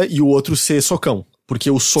granada e o outro ser socão,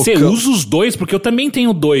 porque o socão... Você usa os 2? Porque eu também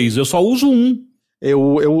tenho 2, eu só uso um.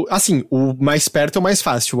 Assim, o mais perto é o mais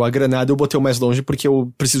fácil, a granada eu botei o mais longe porque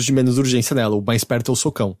eu preciso de menos urgência nela, o mais perto é o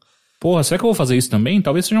socão. Porra, será que eu vou fazer isso também?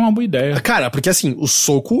 Talvez seja uma boa ideia. Cara, porque assim, o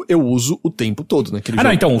soco eu uso o tempo todo naquele jogo.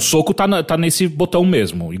 Não, então, o soco tá nesse botão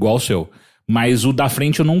mesmo, igual o seu. Mas o da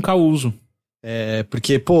frente eu nunca uso.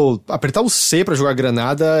 Porque, apertar o C pra jogar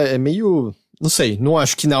granada é meio... Não sei, não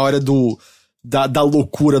acho que na hora da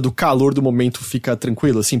loucura, do calor do momento fica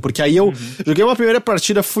tranquilo, assim. Porque aí eu joguei uma primeira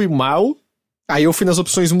partida, fui mal, aí eu fui nas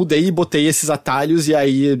opções, mudei e botei esses atalhos, e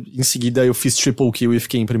aí em seguida eu fiz triple kill e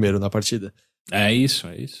fiquei em primeiro na partida. É isso.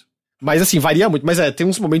 Mas assim, varia muito. Mas tem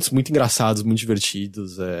uns momentos muito engraçados, muito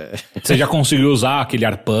divertidos. Você já conseguiu usar aquele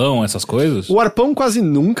arpão, essas coisas? O arpão quase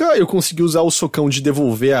nunca. Eu consegui usar o socão de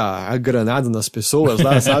devolver a granada nas pessoas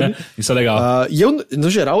lá, sabe? Isso é legal. E eu, no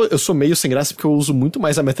geral, eu sou meio sem graça porque eu uso muito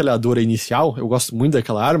mais a metralhadora inicial. Eu gosto muito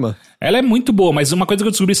daquela arma. Ela é muito boa, mas uma coisa que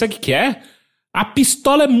eu descobri, sabe o que é? A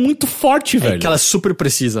pistola é muito forte, velho. Que ela é super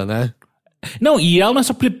precisa, né? Não, e ela não é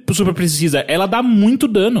só super precisa, ela dá muito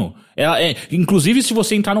dano. Inclusive, se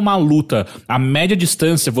você entrar numa luta a média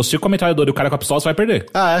distância, você com a metralhadora e o cara com a pistola, você vai perder.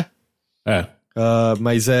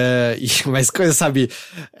 Mas coisa, sabe,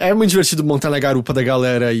 é muito divertido montar na garupa da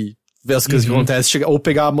galera e ver as coisas que acontecem, ou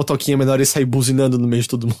pegar a motoquinha menor e sair buzinando no meio de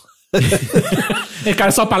todo mundo. O cara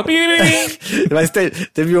só para. Mas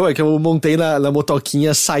teve uma que eu montei na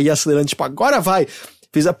motoquinha, saí acelerando, tipo, agora vai.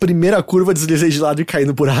 Fiz a primeira curva, deslizei de lado e caí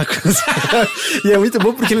no buraco. E é muito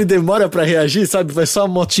bom porque ele demora pra reagir, sabe? Vai só a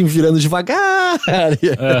motinho virando devagar.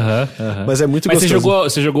 Mas é muito gostoso.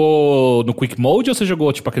 Mas você jogou no Quick Mode ou você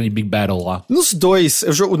jogou tipo aquele Big Battle lá? Nos dois.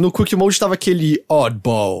 No Quick Mode tava aquele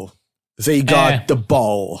Oddball. They got the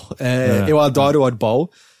ball. Eu adoro o Oddball.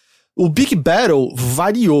 O Big Battle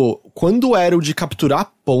variou. Quando era o de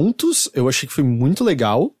capturar pontos, eu achei que foi muito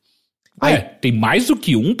legal. Tem mais do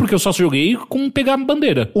que um, porque eu só joguei com pegar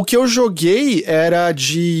bandeira. O que eu joguei era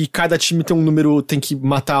de cada time tem um número, tem que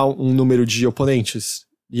matar um número de oponentes.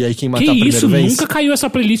 E aí quem matar a primeira vez... Nunca caiu essa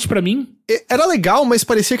playlist pra mim. Era legal, mas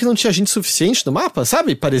parecia que não tinha gente suficiente no mapa,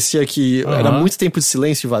 sabe? Parecia que era muito tempo de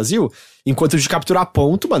silêncio e vazio. Enquanto de capturar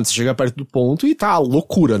ponto, mano, você chega perto do ponto e tá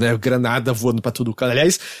loucura, né? Granada voando pra tudo.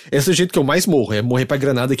 Aliás, esse é o jeito que eu mais morro. É morrer pra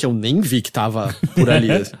granada que eu nem vi que tava por ali.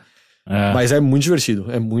 Mas é muito divertido.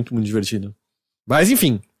 É muito, muito divertido. Mas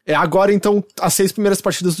enfim, agora então as 6 primeiras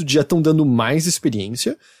partidas do dia estão dando mais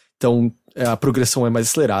experiência. Então a progressão é mais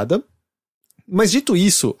acelerada. Mas dito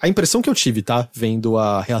isso, a impressão que eu tive, tá? Vendo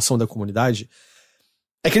a reação da comunidade,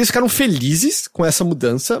 é que eles ficaram felizes com essa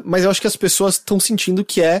mudança, mas eu acho que as pessoas estão sentindo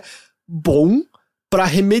que é bom pra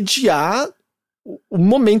remediar o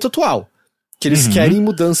momento atual. Que eles querem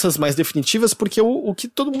mudanças mais definitivas, porque o que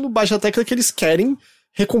todo mundo bate a tecla é que eles querem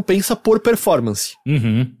recompensa por performance.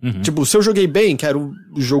 Tipo, se eu joguei bem, quero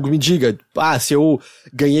o jogo me diga, se eu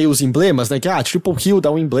ganhei os emblemas, né, que triple kill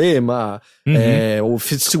dá um emblema, ou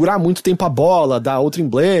segurar muito tempo a bola dá outro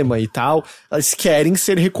emblema e tal, eles querem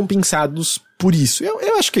ser recompensados por isso.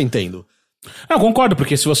 Eu acho que eu entendo. Eu concordo,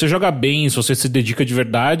 porque se você joga bem, se você se dedica de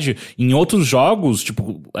verdade, em outros jogos,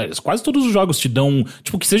 tipo, quase todos os jogos te dão,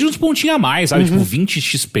 tipo, que seja uns pontinhos a mais, sabe? Tipo, 20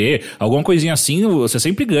 XP, alguma coisinha assim, você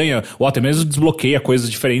sempre ganha. Ou até mesmo desbloqueia coisas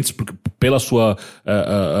diferentes pela sua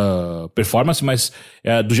performance, mas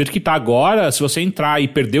do jeito que tá agora, se você entrar e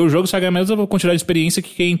perder o jogo, você vai ganhar a mesma quantidade de experiência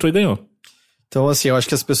que quem entrou e ganhou. Então, assim, eu acho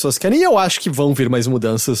que as pessoas querem, e eu acho que vão vir mais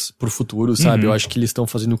mudanças pro futuro, sabe? Eu acho que eles estão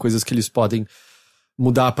fazendo coisas que eles podem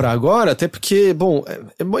mudar pra agora, até porque, bom,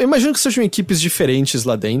 eu imagino que sejam equipes diferentes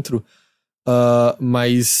lá dentro,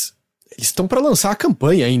 mas eles estão pra lançar a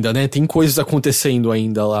campanha ainda, né? Tem coisas acontecendo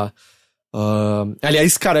ainda lá.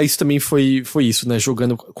 Aliás, cara, isso também foi isso, né?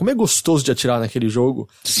 Jogando... Como é gostoso de atirar naquele jogo.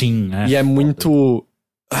 Sim, né? E é muito...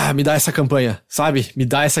 me dá essa campanha, sabe? Me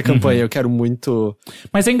dá essa campanha, eu quero muito...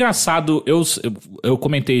 Mas é engraçado, eu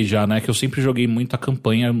comentei já, né? Que eu sempre joguei muito a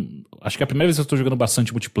campanha. Acho que é a primeira vez que eu tô jogando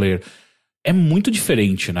bastante multiplayer. É muito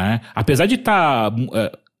diferente, né? Apesar de estar...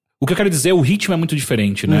 o que eu quero dizer, o ritmo é muito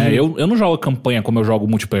diferente, né? Eu não jogo a campanha como eu jogo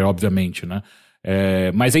multiplayer, obviamente, né?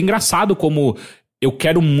 Mas é engraçado como eu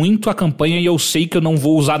quero muito a campanha e eu sei que eu não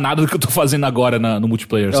vou usar nada do que eu tô fazendo agora no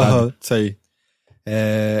multiplayer, sabe? Isso aí.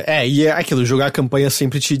 E é aquilo, jogar a campanha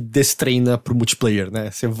sempre te destreina pro multiplayer,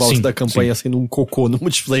 né? Você volta da campanha sendo um cocô no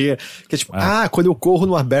multiplayer, que é tipo, quando eu corro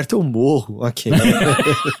no aberto eu morro, ok.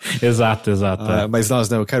 Exato. Mas nós,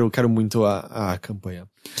 né, eu quero muito a campanha.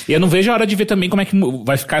 E eu não vejo a hora de ver também como é que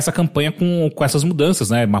vai ficar essa campanha com essas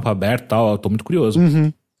mudanças, né? Mapa aberto e tal, eu tô muito curioso.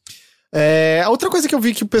 A outra coisa que eu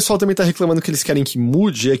vi que o pessoal também tá reclamando que eles querem que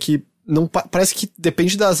mude é que não parece que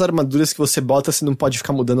depende das armaduras que você bota, você não pode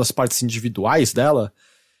ficar mudando as partes individuais dela.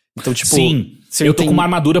 Então, tipo... Sim, eu tô com uma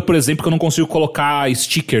armadura, por exemplo, que eu não consigo colocar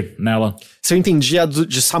sticker nela. Se eu entendi, a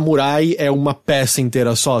de samurai é uma peça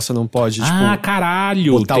inteira só, você não pode, tipo...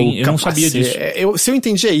 caralho! Eu não sabia disso. Se eu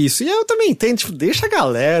entendi é isso. E eu também entendo, tipo, deixa a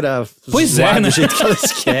galera zoar do jeito que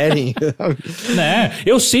elas querem. Né?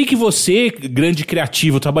 Eu sei que você, grande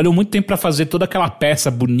criativo, trabalhou muito tempo pra fazer toda aquela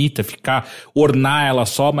peça bonita, ornar ela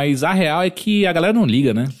só, mas a real é que a galera não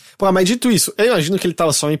liga, né? Pô, mas dito isso, eu imagino que ele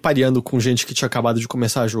tava só me pareando com gente que tinha acabado de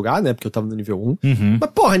começar a jogar, né? Porque eu tava no nível 1.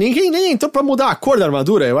 Mas, porra, ninguém nem entrou pra mudar a cor da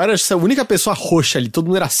armadura. Eu era a única pessoa roxa ali, todo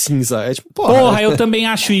mundo era cinza. É tipo, porra, eu também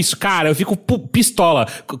acho isso, cara. Eu fico pistola.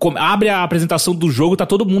 Abre a apresentação do jogo, tá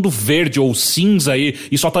todo mundo verde ou cinza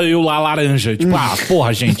e só tá eu lá laranja. Tipo,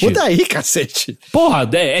 porra, gente. Muda aí, cacete. Porra,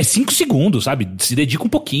 é 5 segundos, sabe? Se dedica um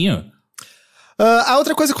pouquinho. A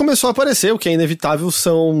outra coisa que começou a aparecer, o que é inevitável,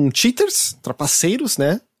 são cheaters, trapaceiros,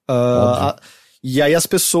 né? E aí as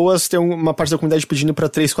pessoas têm uma parte da comunidade pedindo pra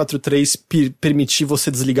 343 permitir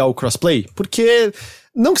você desligar o crossplay, porque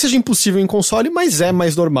não que seja impossível em console, mas é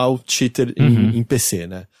mais normal cheater em PC,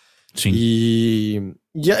 né? Sim.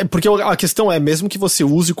 Porque a questão é, mesmo que você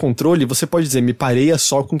use o controle, você pode dizer, me pareia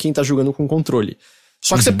só com quem tá jogando com controle.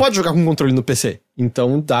 Só que você pode jogar com controle no PC,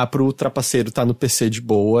 então dá pro trapaceiro tá no PC de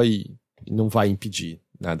boa e não vai impedir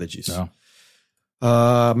nada disso.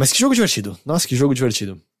 Mas que jogo divertido. Nossa, que jogo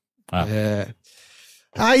divertido.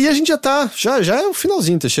 Aí a gente já tá... Já é o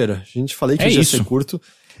finalzinho, Teixeira. A gente falei que ia ser curto.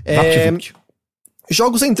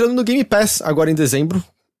 Jogos entrando no Game Pass agora em dezembro.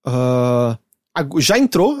 Já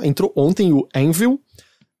entrou ontem o Anvil,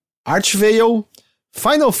 Archvale,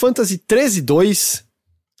 Final Fantasy 13-2,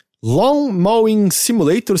 Lawn Mowing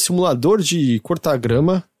Simulator, simulador de cortar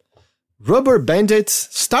grama, Rubber Bandits,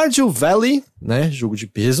 Stardew Valley, né, jogo de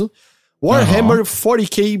peso, Warhammer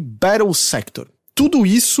 40k Battle Sector. Tudo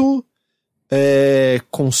isso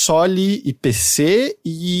console e PC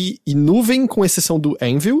e nuvem, com exceção do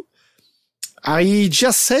Anvil. Aí,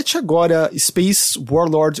 dia 7 agora, Space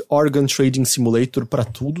Warlord Organ Trading Simulator pra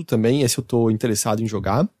tudo também. Esse eu tô interessado em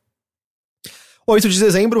jogar. 8 de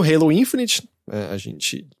dezembro, Halo Infinite, a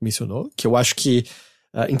gente mencionou, que eu acho que,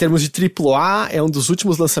 em termos de AAA, é um dos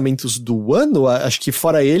últimos lançamentos do ano. Acho que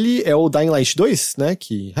fora ele é o Dying Light 2, né,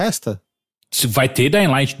 que resta. Vai ter Dying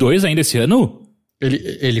Light 2 ainda esse ano?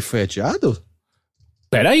 Ele foi adiado?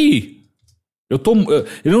 Peraí. Eu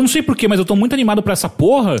não sei porquê, mas eu tô muito animado pra essa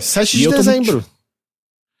porra. 7 de dezembro.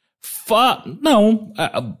 Não.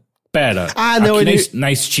 Pera. Não, aqui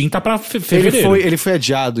na Steam tá pra fevereiro. Ele foi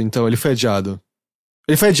adiado, então. Ele foi adiado.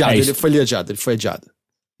 Ele foi adiado.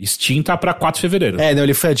 Steam tá pra 4 de fevereiro. Não,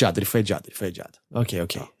 ele foi adiado. Ok.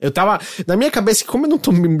 Eu tava... Na minha cabeça, como eu não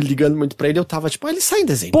tô me ligando muito pra ele, eu tava tipo, ele sai em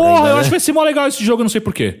dezembro. Porra, ainda, eu né? acho que vai ser mó legal esse jogo, eu não sei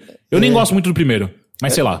porquê. Eu nem gosto muito do primeiro,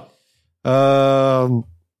 mas sei lá.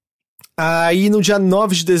 Aí no dia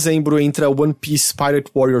 9 de dezembro entra One Piece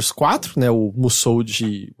Pirate Warriors 4, né? O Musou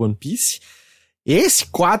de One Piece. Esse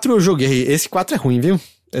 4 eu joguei. Esse 4 é ruim, viu?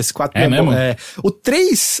 Esse 4 é mesmo? O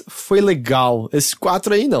 3 foi legal. Esse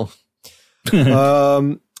 4 aí não.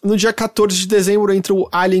 No dia 14 de dezembro entra o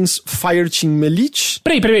Aliens Fireteam Elite.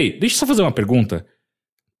 Peraí. Deixa eu só fazer uma pergunta.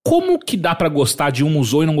 Como que dá pra gostar de um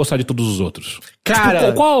Musou e não gostar de todos os outros? Cara...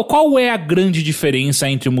 Tipo, qual é a grande diferença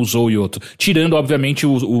entre um Musou e outro? Tirando, obviamente,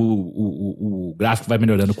 o gráfico vai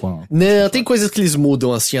melhorando com a... Não, tem coisas que eles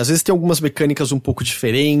mudam, assim. Às vezes tem algumas mecânicas um pouco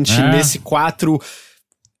diferentes. Nesse 4...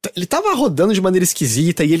 Ele tava rodando de maneira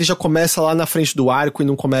esquisita e ele já começa lá na frente do arco e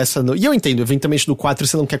não começa... E eu entendo, eventualmente no 4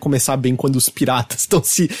 você não quer começar bem quando os piratas estão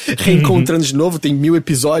se reencontrando de novo. Tem 1000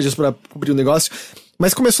 episódios pra cobrir o negócio.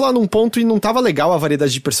 Mas começou lá num ponto e não tava legal a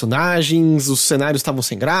variedade de personagens, os cenários estavam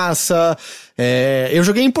sem graça. Eu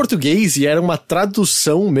joguei em português e era uma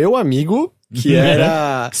tradução, meu amigo, que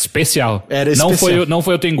era... especial. Era especial. Não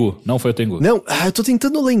foi o Tengu. Não, eu tô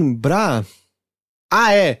tentando lembrar...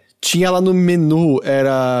 Tinha lá no menu,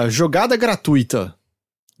 era jogada gratuita.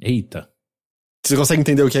 Eita. Você consegue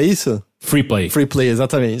entender o que é isso? Free Play,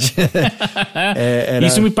 exatamente.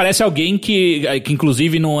 Isso me parece alguém que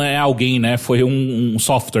inclusive não é alguém, né? Foi um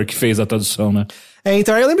software que fez a tradução, né?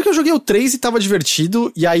 Então eu lembro que eu joguei o 3 e tava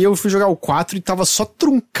divertido, e aí eu fui jogar o 4 e tava só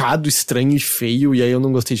truncado, estranho e feio, e aí eu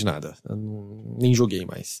não gostei de nada. Nem joguei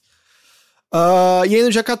mais. E aí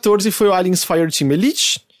no dia 14 foi o Aliens Fireteam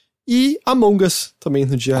Elite e Among Us também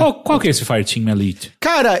no dia... Qual que é esse Fireteam Elite?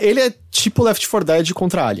 Cara, ele é tipo Left 4 Dead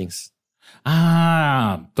contra Aliens.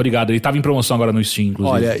 Tô ligado. Ele tava em promoção agora no Steam,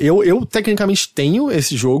 inclusive. Olha, eu tecnicamente tenho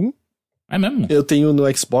esse jogo. É mesmo? Eu tenho no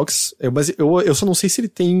Xbox. Mas eu só não sei se ele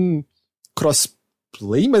tem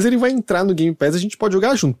crossplay, mas ele vai entrar no Game Pass e a gente pode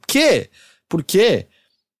jogar junto. Porque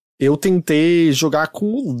eu tentei jogar com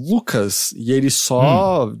o Lucas e ele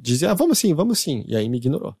só dizia, vamos sim. E aí me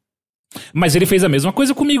ignorou. Mas ele fez a mesma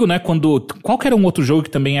coisa comigo, né? Qual que era um outro jogo que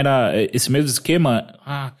também era esse mesmo esquema?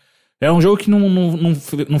 É um jogo que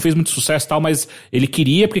não fez muito sucesso e tal, mas ele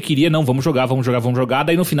queria, não, vamos jogar.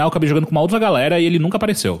 Daí no final eu acabei jogando com uma outra galera e ele nunca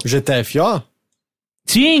apareceu. GTFO?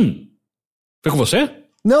 Sim! Foi com você?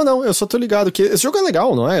 Não, eu só tô ligado que esse jogo é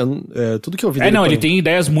legal, não é? Tudo que eu vi dele. Ele tem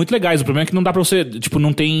ideias muito legais. O problema é que não dá pra você, tipo,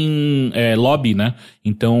 não tem lobby, né?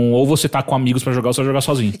 Então, ou você tá com amigos pra jogar ou você vai jogar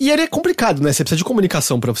sozinho. E ele é complicado, né? Você precisa de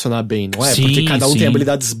comunicação pra funcionar bem, não é? Sim, porque cada um tem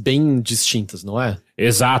habilidades bem distintas, não é?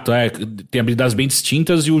 Exato, tem habilidades bem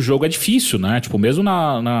distintas e o jogo é difícil, né? Tipo, mesmo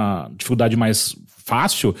na dificuldade mais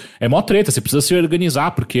fácil, é mó treta, você precisa se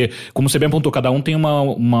organizar, porque, como você bem apontou, cada um tem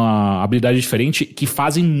uma habilidade diferente que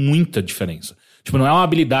fazem muita diferença. Tipo, não é uma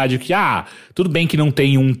habilidade que, tudo bem que não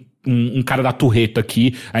tem um cara da turreta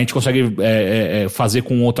aqui, a gente consegue fazer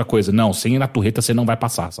com outra coisa. Não, sem a turreta você não vai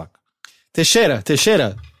passar, saca? Teixeira.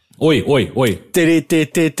 Oi.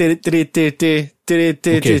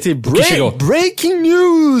 Breaking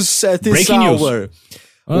news at this hour.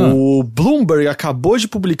 O Bloomberg acabou de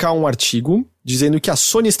publicar um artigo dizendo que a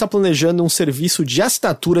Sony está planejando um serviço de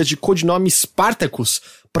assinatura de codinome Spartacus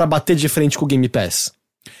para bater de frente com o Game Pass.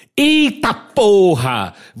 Eita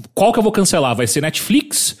porra! Qual que eu vou cancelar? Vai ser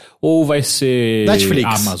Netflix ou vai ser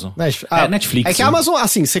Netflix. Amazon? Netflix. É que a Amazon,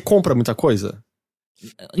 assim, você compra muita coisa?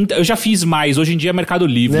 Eu já fiz mais, hoje em dia é Mercado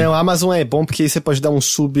Livre. Não, a Amazon é bom porque você pode dar um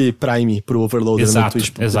sub-prime pro Overloader no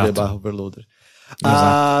Twitch.tv/Overloader.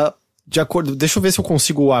 De acordo, deixa eu ver se eu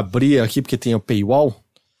consigo abrir aqui, porque tem a paywall.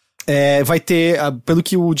 Vai ter, pelo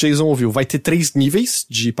que o Jason ouviu, vai ter 3 níveis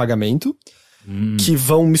de pagamento que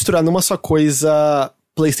vão misturar numa só coisa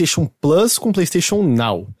PlayStation Plus com PlayStation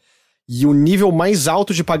Now. E o nível mais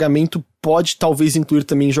alto de pagamento pode talvez incluir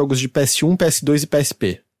também jogos de PS1, PS2 e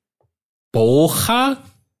PSP. Porra!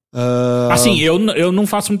 Assim, eu não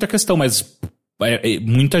faço muita questão, mas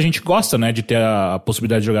muita gente gosta, né, de ter a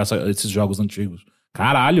possibilidade de jogar esses jogos antigos.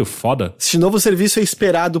 Caralho, foda. Esse novo serviço é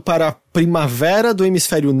esperado para a primavera do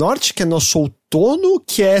hemisfério norte, que é nosso outono,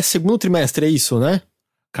 que é segundo trimestre, é isso, né?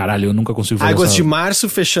 Caralho, eu nunca consigo fazer Águas de março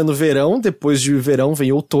fechando o verão, depois de verão vem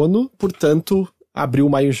outono, portanto, abril,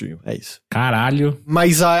 maio, junho, é isso. Caralho.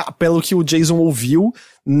 Mas pelo que o Jason ouviu,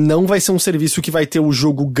 não vai ser um serviço que vai ter o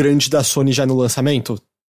jogo grande da Sony já no lançamento.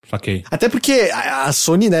 Saquei. Até porque a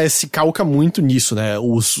Sony, né, se calca muito nisso, né,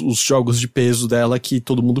 os jogos de peso dela que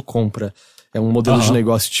todo mundo compra. É um modelo de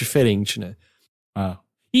negócio diferente, né?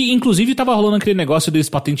 E, inclusive, tava rolando aquele negócio deles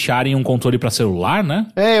patentearem um controle pra celular, né?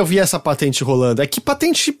 Eu vi essa patente rolando. É que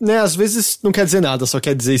patente, né, às vezes não quer dizer nada, só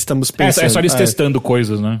quer dizer estamos pensando. É só eles testando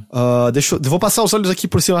coisas, né? Vou passar os olhos aqui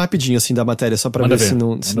por cima rapidinho, assim, da matéria, só pra ver se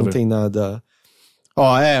não tem nada.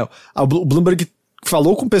 O Bloomberg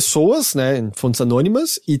falou com pessoas, né, fontes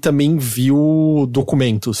anônimas, e também viu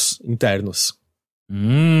documentos internos.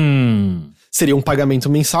 Seria um pagamento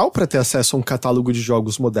mensal para ter acesso a um catálogo de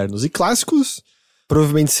jogos modernos e clássicos.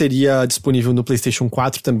 Provavelmente seria disponível no PlayStation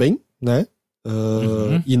 4 também, né?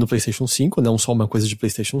 E no PlayStation 5, não só uma coisa de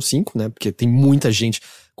PlayStation 5, né? Porque tem muita gente,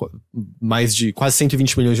 mais de quase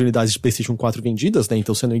 120 milhões de unidades de PlayStation 4 vendidas, né?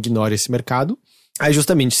 Então você não ignora esse mercado. Aí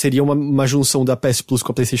justamente seria uma junção da PS Plus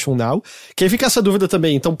com a PlayStation Now. Que aí fica essa dúvida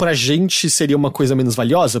também. Então pra gente seria uma coisa menos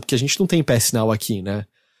valiosa, porque a gente não tem PS Now aqui, né?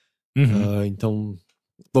 Então...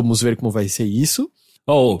 Vamos ver como vai ser isso.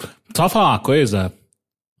 Só falar uma coisa.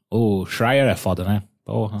 O Schreier é foda, né?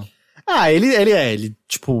 Porra. Ele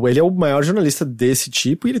é o maior jornalista desse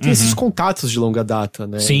tipo e ele tem esses contatos de longa data,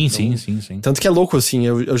 né? Sim, então, sim. Tanto que é louco, assim,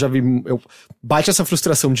 eu já vi... Bate essa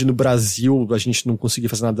frustração de no Brasil a gente não conseguir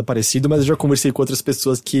fazer nada parecido, mas eu já conversei com outras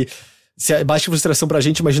pessoas que... Se baixa frustração pra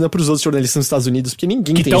gente, imagina pros outros jornalistas nos Estados Unidos, porque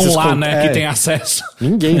ninguém que tem esses contatos. Que estão lá, né? Que tem acesso.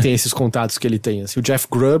 Ninguém tem esses contatos que ele tem. Assim, o Jeff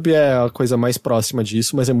Grubb é a coisa mais próxima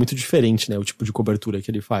disso, mas é muito diferente, né? O tipo de cobertura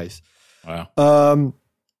que ele faz.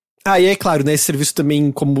 E é claro, né? Esse serviço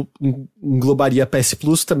também, como englobaria a PS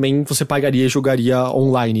Plus, também você pagaria e jogaria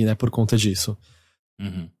online, né? Por conta disso.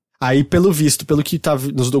 Aí, pelo visto, pelo que tá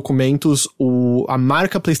nos documentos, a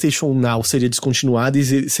marca PlayStation Now seria descontinuada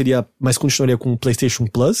mas continuaria com o PlayStation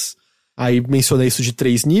Plus. Aí mencionei isso de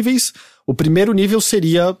 3 níveis. O primeiro nível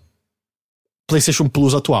seria PlayStation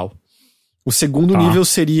Plus atual. O segundo nível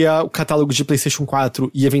seria o catálogo de PlayStation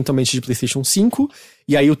 4 e eventualmente de PlayStation 5.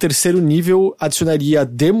 E aí o terceiro nível adicionaria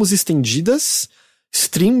demos estendidas,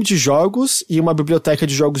 stream de jogos e uma biblioteca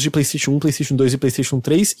de jogos de PlayStation 1, PlayStation 2 e PlayStation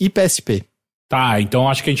 3 e PSP. Tá, então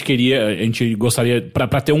acho que a gente gostaria...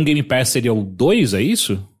 Pra ter um Game Pass seria o 2, é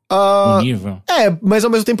isso? Nível. Mas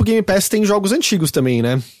ao mesmo tempo o Game Pass tem jogos antigos também,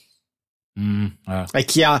 né? É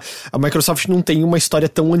que a Microsoft não tem uma história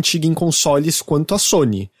tão antiga em consoles quanto a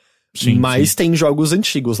Sony. Mas tem jogos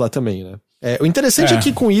antigos lá também, né? O interessante é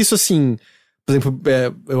que com isso, assim... Por exemplo,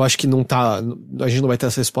 eu acho que não tá... A gente não vai ter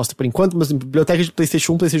essa resposta por enquanto, mas biblioteca de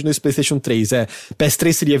PlayStation 1, PlayStation 2 e PlayStation 3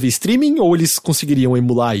 PS3 seria via streaming ou eles conseguiriam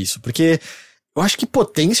emular isso? Porque eu acho que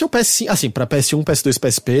potência o PS5... Assim, pra PS1, PS2 e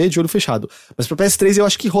PSP de olho fechado. Mas pra PS3 eu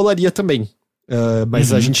acho que rolaria também.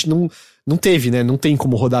 Mas a gente não teve, né? Não tem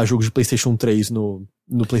como rodar jogo de PlayStation 3 no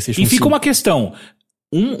PlayStation 5. E fica uma questão.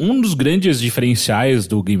 Um dos grandes diferenciais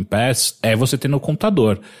do Game Pass é você ter no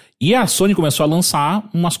computador. E a Sony começou a lançar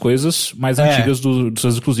umas coisas mais antigas dos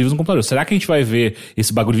seus exclusivos no computador. Será que a gente vai ver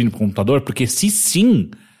esse bagulho vindo pro computador? Porque se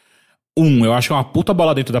sim... eu acho que é uma puta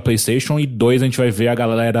bola dentro da PlayStation. E 2, a gente vai ver a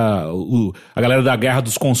galera da guerra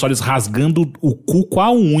dos consoles rasgando o cu com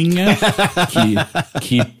a unha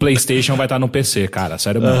que PlayStation vai estar no PC, cara.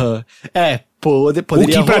 Sério mesmo. Poderia o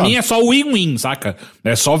que pra rolar. mim é só win-win, saca?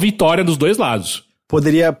 É só vitória dos dois lados.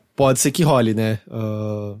 Pode ser que role, né?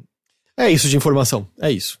 É isso de informação.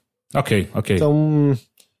 É isso. Ok. Então,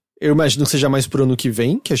 eu imagino que seja mais pro ano que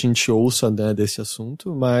vem que a gente ouça, né, desse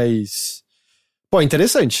assunto, mas... Pô,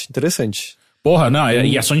 interessante. Porra, não,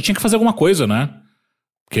 e a Sony tinha que fazer alguma coisa, né?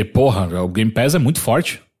 Porque, porra, o Game Pass é muito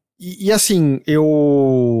forte. E assim,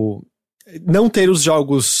 eu... Não ter os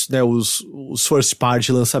jogos, né, os first party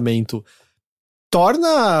de lançamento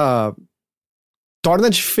torna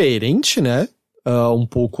diferente, né? Um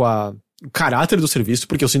pouco a caráter do serviço,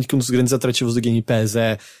 porque eu sinto que um dos grandes atrativos do Game Pass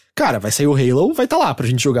é, cara, vai sair o Halo, vai estar lá pra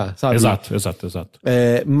gente jogar, sabe? Exato.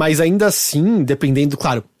 Mas ainda assim, dependendo,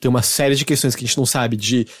 claro, tem uma série de questões que a gente não sabe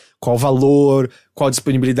de qual valor, qual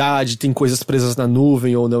disponibilidade, tem coisas presas na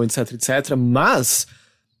nuvem ou não, etc, mas,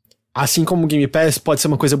 assim como o Game Pass, pode ser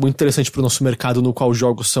uma coisa muito interessante pro nosso mercado no qual os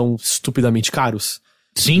jogos são estupidamente caros.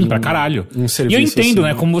 Sim, pra caralho. E eu entendo,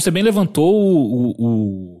 né? Como você bem levantou,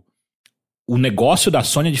 o negócio da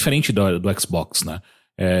Sony é diferente do Xbox, né?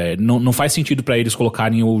 Não faz sentido pra eles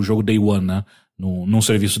colocarem o jogo Day One, né? Num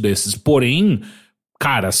serviço desses. Porém,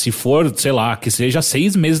 cara, se for, sei lá, que seja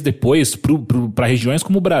 6 meses depois, pra regiões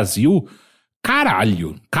como o Brasil,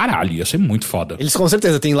 caralho, ia ser muito foda. Eles com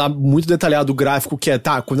certeza tem lá muito detalhado o gráfico que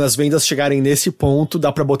quando as vendas chegarem nesse ponto,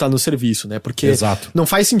 dá pra botar no serviço, né? Porque Exato. Não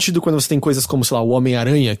faz sentido quando você tem coisas como, sei lá, o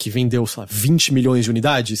Homem-Aranha, que vendeu, sei lá, 20 milhões de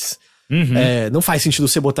unidades. Não faz sentido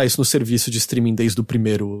você botar isso no serviço de streaming desde o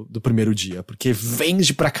primeiro dia, porque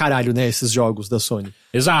vende pra caralho, né, esses jogos da Sony.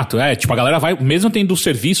 Exato, tipo, a galera vai, mesmo tendo o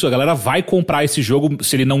serviço, a galera vai comprar esse jogo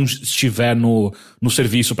se ele não estiver no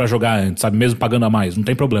serviço pra jogar antes, sabe, mesmo pagando a mais, não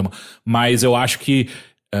tem problema. Mas eu acho que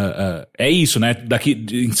é isso, né, daqui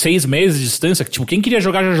em 6 meses de distância, que, tipo, quem queria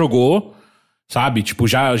jogar já jogou, sabe, tipo,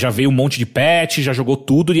 já veio um monte de patch, já jogou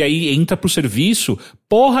tudo, e aí entra pro serviço,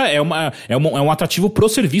 porra, é um atrativo pro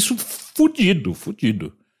serviço fudido.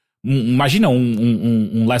 Imagina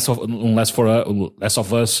um Last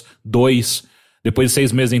of Us 2, depois de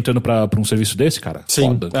 6 meses entrando pra um serviço desse, cara. Sim,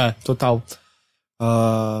 foda. Total.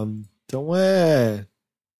 Então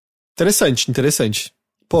interessante.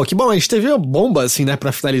 Pô, que bom, a gente teve uma bomba, assim, né,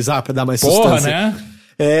 pra finalizar, pra dar mais sustância.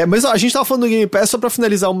 Né? Mas a gente tava falando do Game Pass, só pra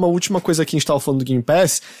finalizar uma última coisa que a gente tava falando do Game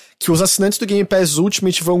Pass, que os assinantes do Game Pass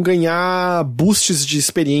Ultimate vão ganhar boosts de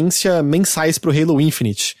experiência mensais pro Halo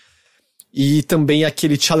Infinite. E também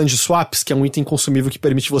aquele Challenge Swaps, que é um item consumível que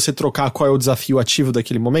permite você trocar qual é o desafio ativo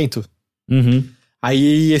daquele momento.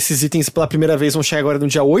 Aí esses itens pela primeira vez vão chegar agora no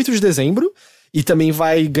dia 8 de dezembro, e também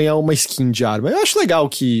vai ganhar uma skin de arma. Eu acho legal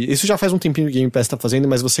que, isso já faz um tempinho que o Game Pass tá fazendo,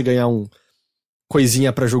 mas você ganhar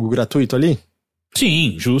coisinha pra jogo gratuito ali.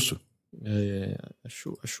 Sim, justo.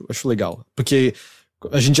 Acho legal. Porque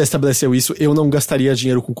a gente já estabeleceu isso, eu não gastaria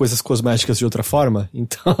dinheiro com coisas cosméticas de outra forma,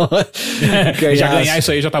 então... já ganhar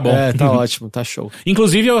isso aí já tá bom. Tá ótimo, tá show.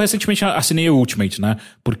 Inclusive, eu recentemente assinei o Ultimate, né?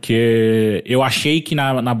 Porque eu achei que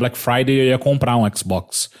na Black Friday eu ia comprar um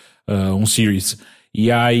Xbox, um Series. E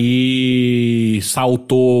aí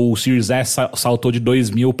saltou, o Series S saltou de 2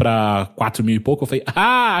 mil pra 4 mil e pouco. Eu falei,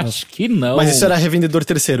 acho que não. Mas isso era revendedor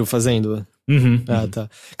terceiro fazendo? Tá.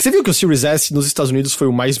 Você viu que o Series S nos Estados Unidos foi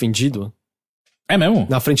o mais vendido? É mesmo?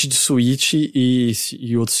 Na frente de Switch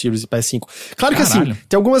e outros Series e PS5. Claro que assim,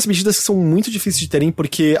 tem algumas medidas que são muito difíceis de terem,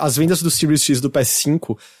 porque as vendas do Series X e do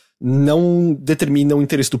PS5 não determina o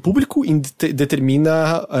interesse do público e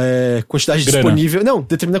determina quantidade disponível. Não,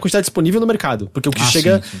 determina a quantidade disponível no mercado. Porque o que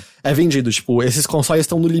chega sim. É vendido. Tipo, esses consoles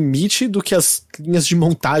estão no limite do que as linhas de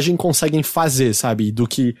montagem conseguem fazer, sabe? Do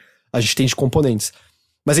que a gente tem de componentes.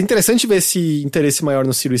 Mas é interessante ver esse interesse maior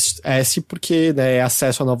no Series S, porque, né, é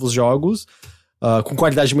acesso a novos jogos, com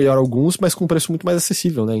qualidade melhor alguns, mas com preço muito mais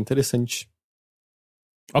acessível, né? Interessante.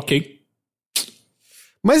 Ok.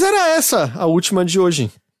 Mas era essa a última de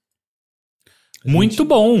hoje. Muito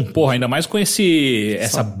bom. Porra, ainda mais com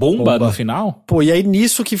essa bomba no final. Pô, e aí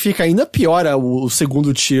nisso que fica ainda pior o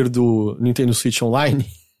segundo tier do Nintendo Switch Online.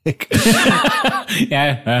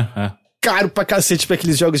 Caro pra cacete pra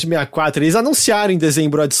aqueles jogos de 64. Eles anunciaram em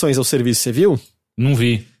dezembro adições ao serviço, você viu? Não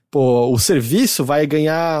vi. Pô, o serviço vai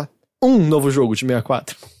ganhar um novo jogo de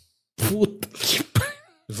 64. Puta que...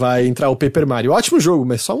 Vai entrar o Paper Mario. Ótimo jogo,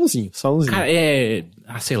 mas só umzinho. Cara,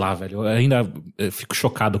 sei lá, velho. Eu ainda fico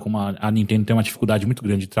chocado como a Nintendo tem uma dificuldade muito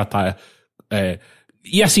grande de tratar...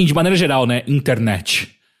 E assim, de maneira geral, né?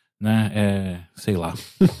 Internet. Né? Sei lá.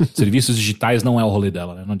 Serviços digitais não é o rolê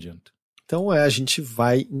dela, né? Não adianta. Então a gente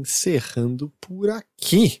vai encerrando por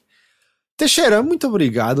aqui. Teixeira, muito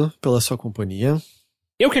obrigado pela sua companhia.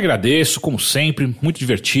 Eu que agradeço, como sempre. Muito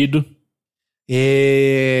divertido.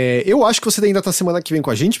 Eu acho que você ainda tá semana que vem com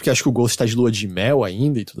a gente, porque acho que o Ghost tá de lua de mel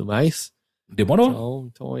ainda e tudo mais. Demorou.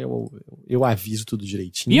 Então eu aviso tudo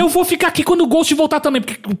direitinho. E eu vou ficar aqui quando o Ghost voltar também,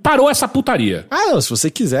 porque parou essa putaria. Não, se você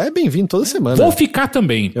quiser, bem-vindo toda semana. Vou ficar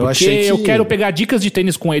também, eu quero pegar dicas de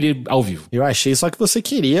tênis com ele ao vivo. Eu achei só que você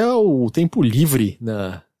queria o tempo livre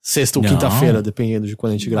na sexta ou quinta-feira, dependendo de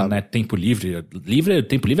quando a gente grava. Não é tempo livre.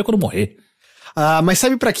 Tempo livre é quando morrer. Mas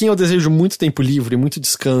sabe pra quem eu desejo muito tempo livre, muito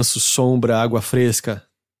descanso, sombra, água fresca?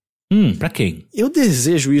 Pra quem? Eu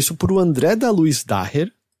desejo isso pro André da Luiz Daher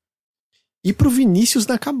e pro Vinícius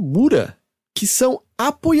Nakamura, que são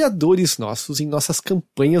apoiadores nossos em nossas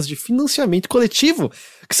campanhas de financiamento coletivo,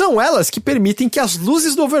 que são elas que permitem que as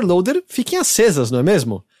luzes do Overloader fiquem acesas, não é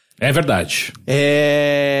mesmo? É verdade.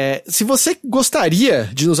 Se você gostaria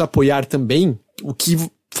de nos apoiar também, o que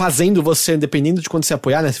fazendo você, dependendo de quando você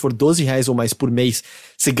apoiar, né, se for R$12 ou mais por mês,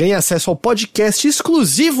 você ganha acesso ao podcast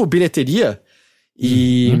exclusivo Bilheteria,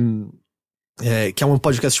 que é um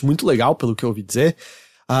podcast muito legal, pelo que eu ouvi dizer.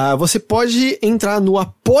 Você pode entrar no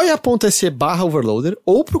apoia.se/overloader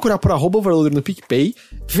ou procurar por @overloader no PicPay,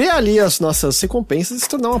 ver ali as nossas recompensas e se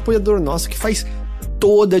tornar um apoiador nosso, que faz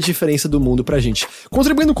toda a diferença do mundo pra gente.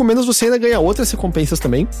 Contribuindo com menos, você ainda ganha outras recompensas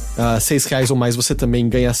também. R$6 ou mais, você também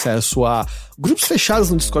ganha acesso a grupos fechados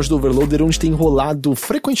no Discord do Overloader, onde tem rolado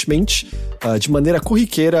frequentemente, de maneira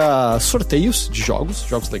corriqueira, sorteios de jogos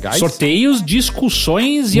legais. Sorteios,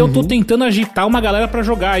 discussões, e eu tô tentando agitar uma galera pra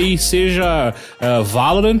jogar aí, seja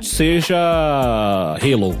Valorant, seja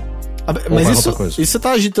Halo. Mas isso você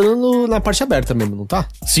tá agitando na parte aberta mesmo, não tá?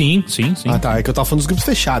 Sim. Ah, tá. É que eu tava falando dos grupos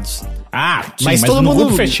fechados. Sim, mas todo no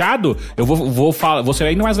grupo fechado, eu vou falar, vou ser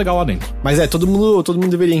ainda mais legal lá dentro. Mas todo mundo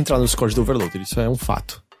deveria entrar no Discord do Overloader, isso é um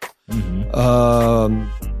fato.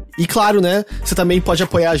 E claro, né, você também pode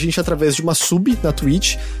apoiar a gente através de uma sub na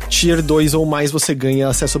Twitch. Tier 2 ou mais você ganha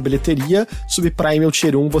acesso à bilheteria. Sub Prime ou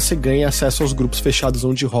Tier 1 você ganha acesso aos grupos fechados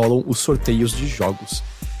onde rolam os sorteios de jogos.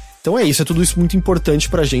 Então é isso, tudo isso muito importante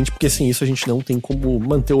pra gente, porque sem isso a gente não tem como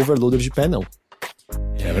manter o Overloader de pé, não.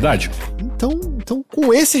 É verdade. Então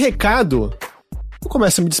com esse recado, eu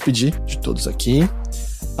começo a me despedir de todos aqui.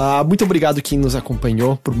 Muito obrigado quem nos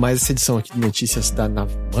acompanhou por mais essa edição aqui de Notícias da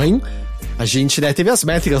Nave Mãe. A gente, né, teve as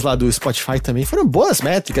métricas lá do Spotify também, foram boas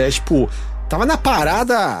métricas, tipo, tava na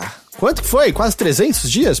parada... Quanto que foi? Quase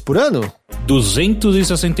 300 dias por ano?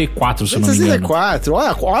 264, se não me engano. 264,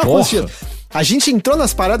 olha quantos dias. A gente entrou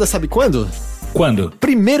nas paradas, sabe quando? Quando?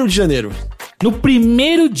 1º de janeiro. No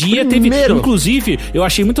primeiro dia teve... Inclusive, eu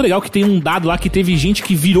achei muito legal que tem um dado lá que teve gente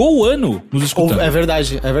que virou o ano nos escutando. É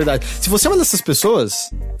verdade. Se você é uma dessas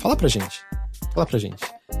pessoas, fala pra gente. Mas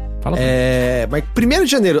 1º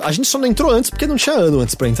de janeiro, a gente só não entrou antes porque não tinha ano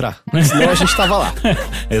antes pra entrar. Senão a gente tava lá.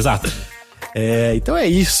 Exato. Então é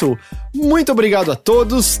isso. Muito obrigado a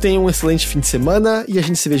todos. Tenham um excelente fim de semana. E a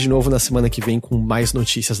gente se vê de novo na semana que vem com mais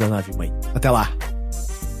notícias da Nave Mãe. Até lá.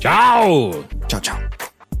 Tchau! Tchau.